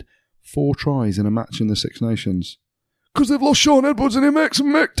conceded 4 tries in a match in the Six Nations. Because they've lost Sean Edwards and he makes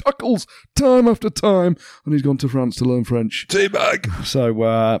and make tackles time after time, and he's gone to France to learn French. Teabag! So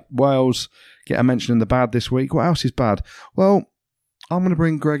Wales get a mention in the bad this week. What else is bad? Well, I'm going to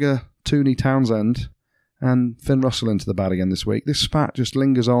bring Gregor Townsend and Finn Russell into the bad again this week. This spat just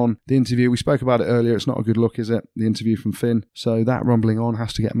lingers on. The interview, we spoke about it earlier. It's not a good look, is it? The interview from Finn. So that rumbling on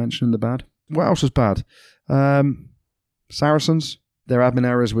has to get mentioned in the bad. What else is bad? Saracens, their admin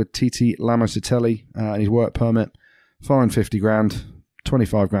errors with Titi Lamositelli and his work permit. Fined 50 grand,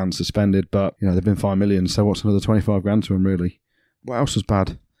 25 grand suspended, but they've been fined millions, so what's another 25 grand to them, really? What else was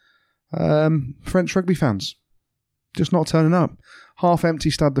bad? French rugby fans. Just not turning up. Half-empty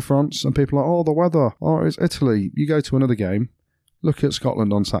Stade de France, and people are like, the weather. It's Italy. You go to another game, look at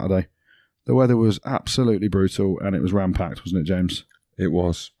Scotland on Saturday. The weather was absolutely brutal, and it was ram-packed, wasn't it, James? It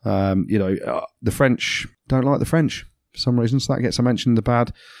was. The French don't like the French for some reason, so that gets a mention in the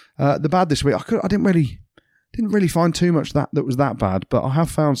bad. The bad this week, I didn't really find too much that was that bad, but I have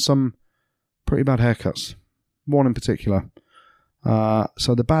found some pretty bad haircuts. One in particular.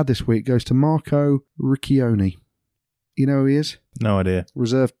 So the bad this week goes to Marco Riccioni. You know who he is? No idea.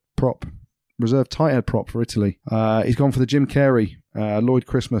 Reserve tight head prop for Italy. He's gone for the Jim Carrey, Lloyd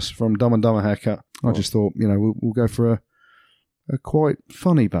Christmas from Dumb and Dumber haircut. I just thought, we'll go for a quite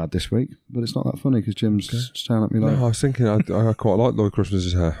funny bad this week, but it's not that funny because Jim's staring at me like... No, I was thinking I quite like Lloyd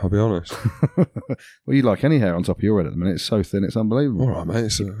Christmas's hair, I'll be honest. Well, you like any hair on top of your head at the minute. It's so thin, it's unbelievable. All right, mate,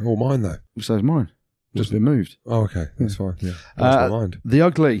 it's all mine though. So's mine. Just been moved. Oh, okay. That's fine. Yeah. That's my mind. The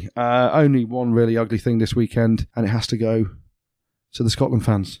ugly. Only one really ugly thing this weekend, and it has to go to the Scotland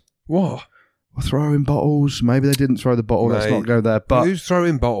fans. What? Throwing bottles. Maybe they didn't throw the bottle. Mate, let's not go there. But who's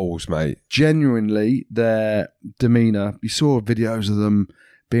throwing bottles, mate? Genuinely, their demeanour. You saw videos of them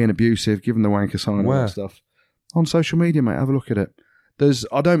being abusive, giving the wanker sign and all that stuff. On social media, mate. Have a look at it.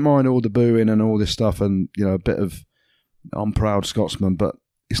 I don't mind all the booing and all this stuff and, a bit of I'm proud Scotsman, but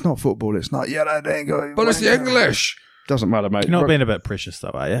it's not football. It's not, that ain't going. But it's the English. Doesn't matter, mate. You're not being a bit precious, though,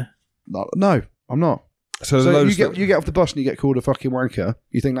 are you? No, I'm not. So you get off the bus and you get called a fucking wanker.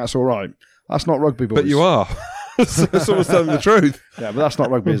 You think that's all right? That's not rugby, boys. But you are. Someone's telling the truth. Yeah, but that's not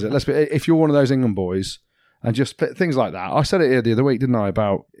rugby, is it? If you're one of those England boys and just things like that. I said it here the other week, didn't I?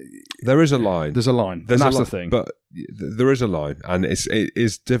 About there is a line. There's a line. That's the thing. But there is a line, and it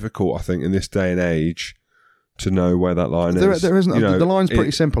is difficult, I think, in this day and age, to know where that line is. There isn't. The line's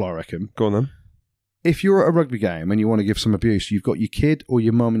pretty simple, I reckon. Go on then. If you're at a rugby game and you want to give some abuse, you've got your kid or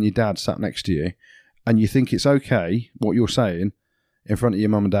your mum and your dad sat next to you, and you think it's okay what you're saying, in front of your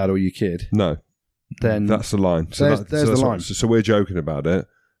mum and dad or your kid, No, then that's the line. there's the line. So we're joking about it.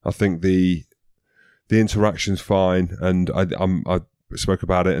 I think the interaction's fine, and I spoke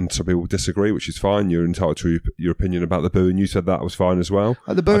about it, and some people disagree, which is fine. You're entitled to your opinion about the booing. You said that was fine as well.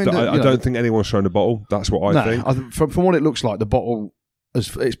 The booing, I don't think anyone's thrown a bottle. That's what I think. From what it looks like, the bottle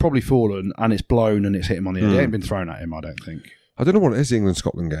it's probably fallen and it's blown and it's hit him on the head. It ain't been thrown at him, I don't think. I don't know what it is. The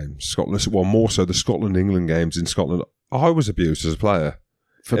England-Scotland games, more so the Scotland-England games in Scotland. I was abused as a player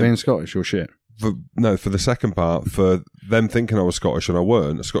for being Scottish or shit. For the second part, for them thinking I was Scottish and I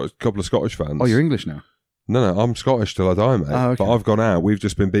weren't. A couple of Scottish fans. Oh, you're English now? No, I'm Scottish till I die, mate. Oh, okay. But I've gone out. We've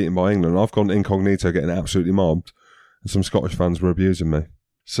just been beaten by England. I've gone incognito getting absolutely mobbed, and some Scottish fans were abusing me.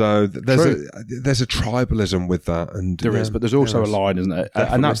 So there's a tribalism with that, and there is, but there's also a line, isn't it?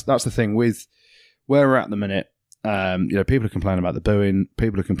 Definitely. And that's the thing with where we're at the minute. People are complaining about the booing.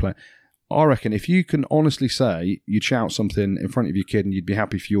 People are complaining. I reckon if you can honestly say you'd shout something in front of your kid and you'd be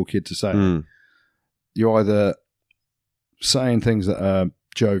happy for your kid to say it, you're either saying things that are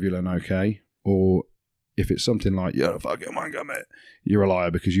jovial and okay, or if it's something like, "Yeah, fucking wanker, mate," you're a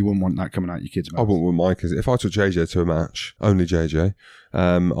liar because you wouldn't want that coming out your kid's mouth. I wouldn't want my kids. If I took JJ to a match, only JJ,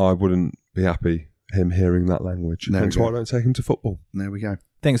 I wouldn't be happy him hearing that language. That's why I don't take him to football. There we go.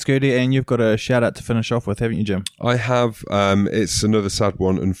 Thanks, Gertie. And you've got a shout out to finish off with, haven't you, Jim? I have. It's another sad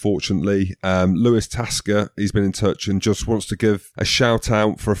one, unfortunately. Lewis Tasker, he's been in touch and just wants to give a shout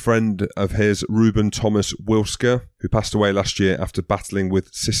out for a friend of his, Ruben Thomas Wilsker, who passed away last year after battling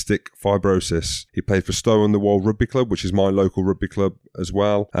with cystic fibrosis. He played for Stow-on-the-Wall Rugby Club, which is my local rugby club as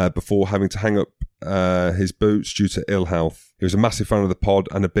well, before having to hang up his boots due to ill health. He was a massive fan of the pod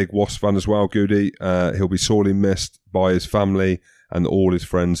and a big Wasp fan as well, Goody. He'll be sorely missed by his family and all his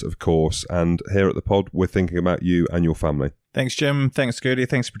friends, of course. And here at the pod, we're thinking about you and your family. Thanks, Jim. Thanks, Gertie.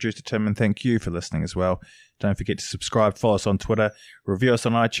 Thanks, Producer Tim. And thank you for listening as well. Don't forget to subscribe, follow us on Twitter, review us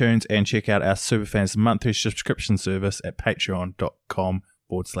on iTunes, and check out our Superfans monthly subscription service at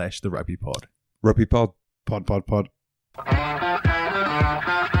patreon.com/therugbypod. Rugby Pod. Pod.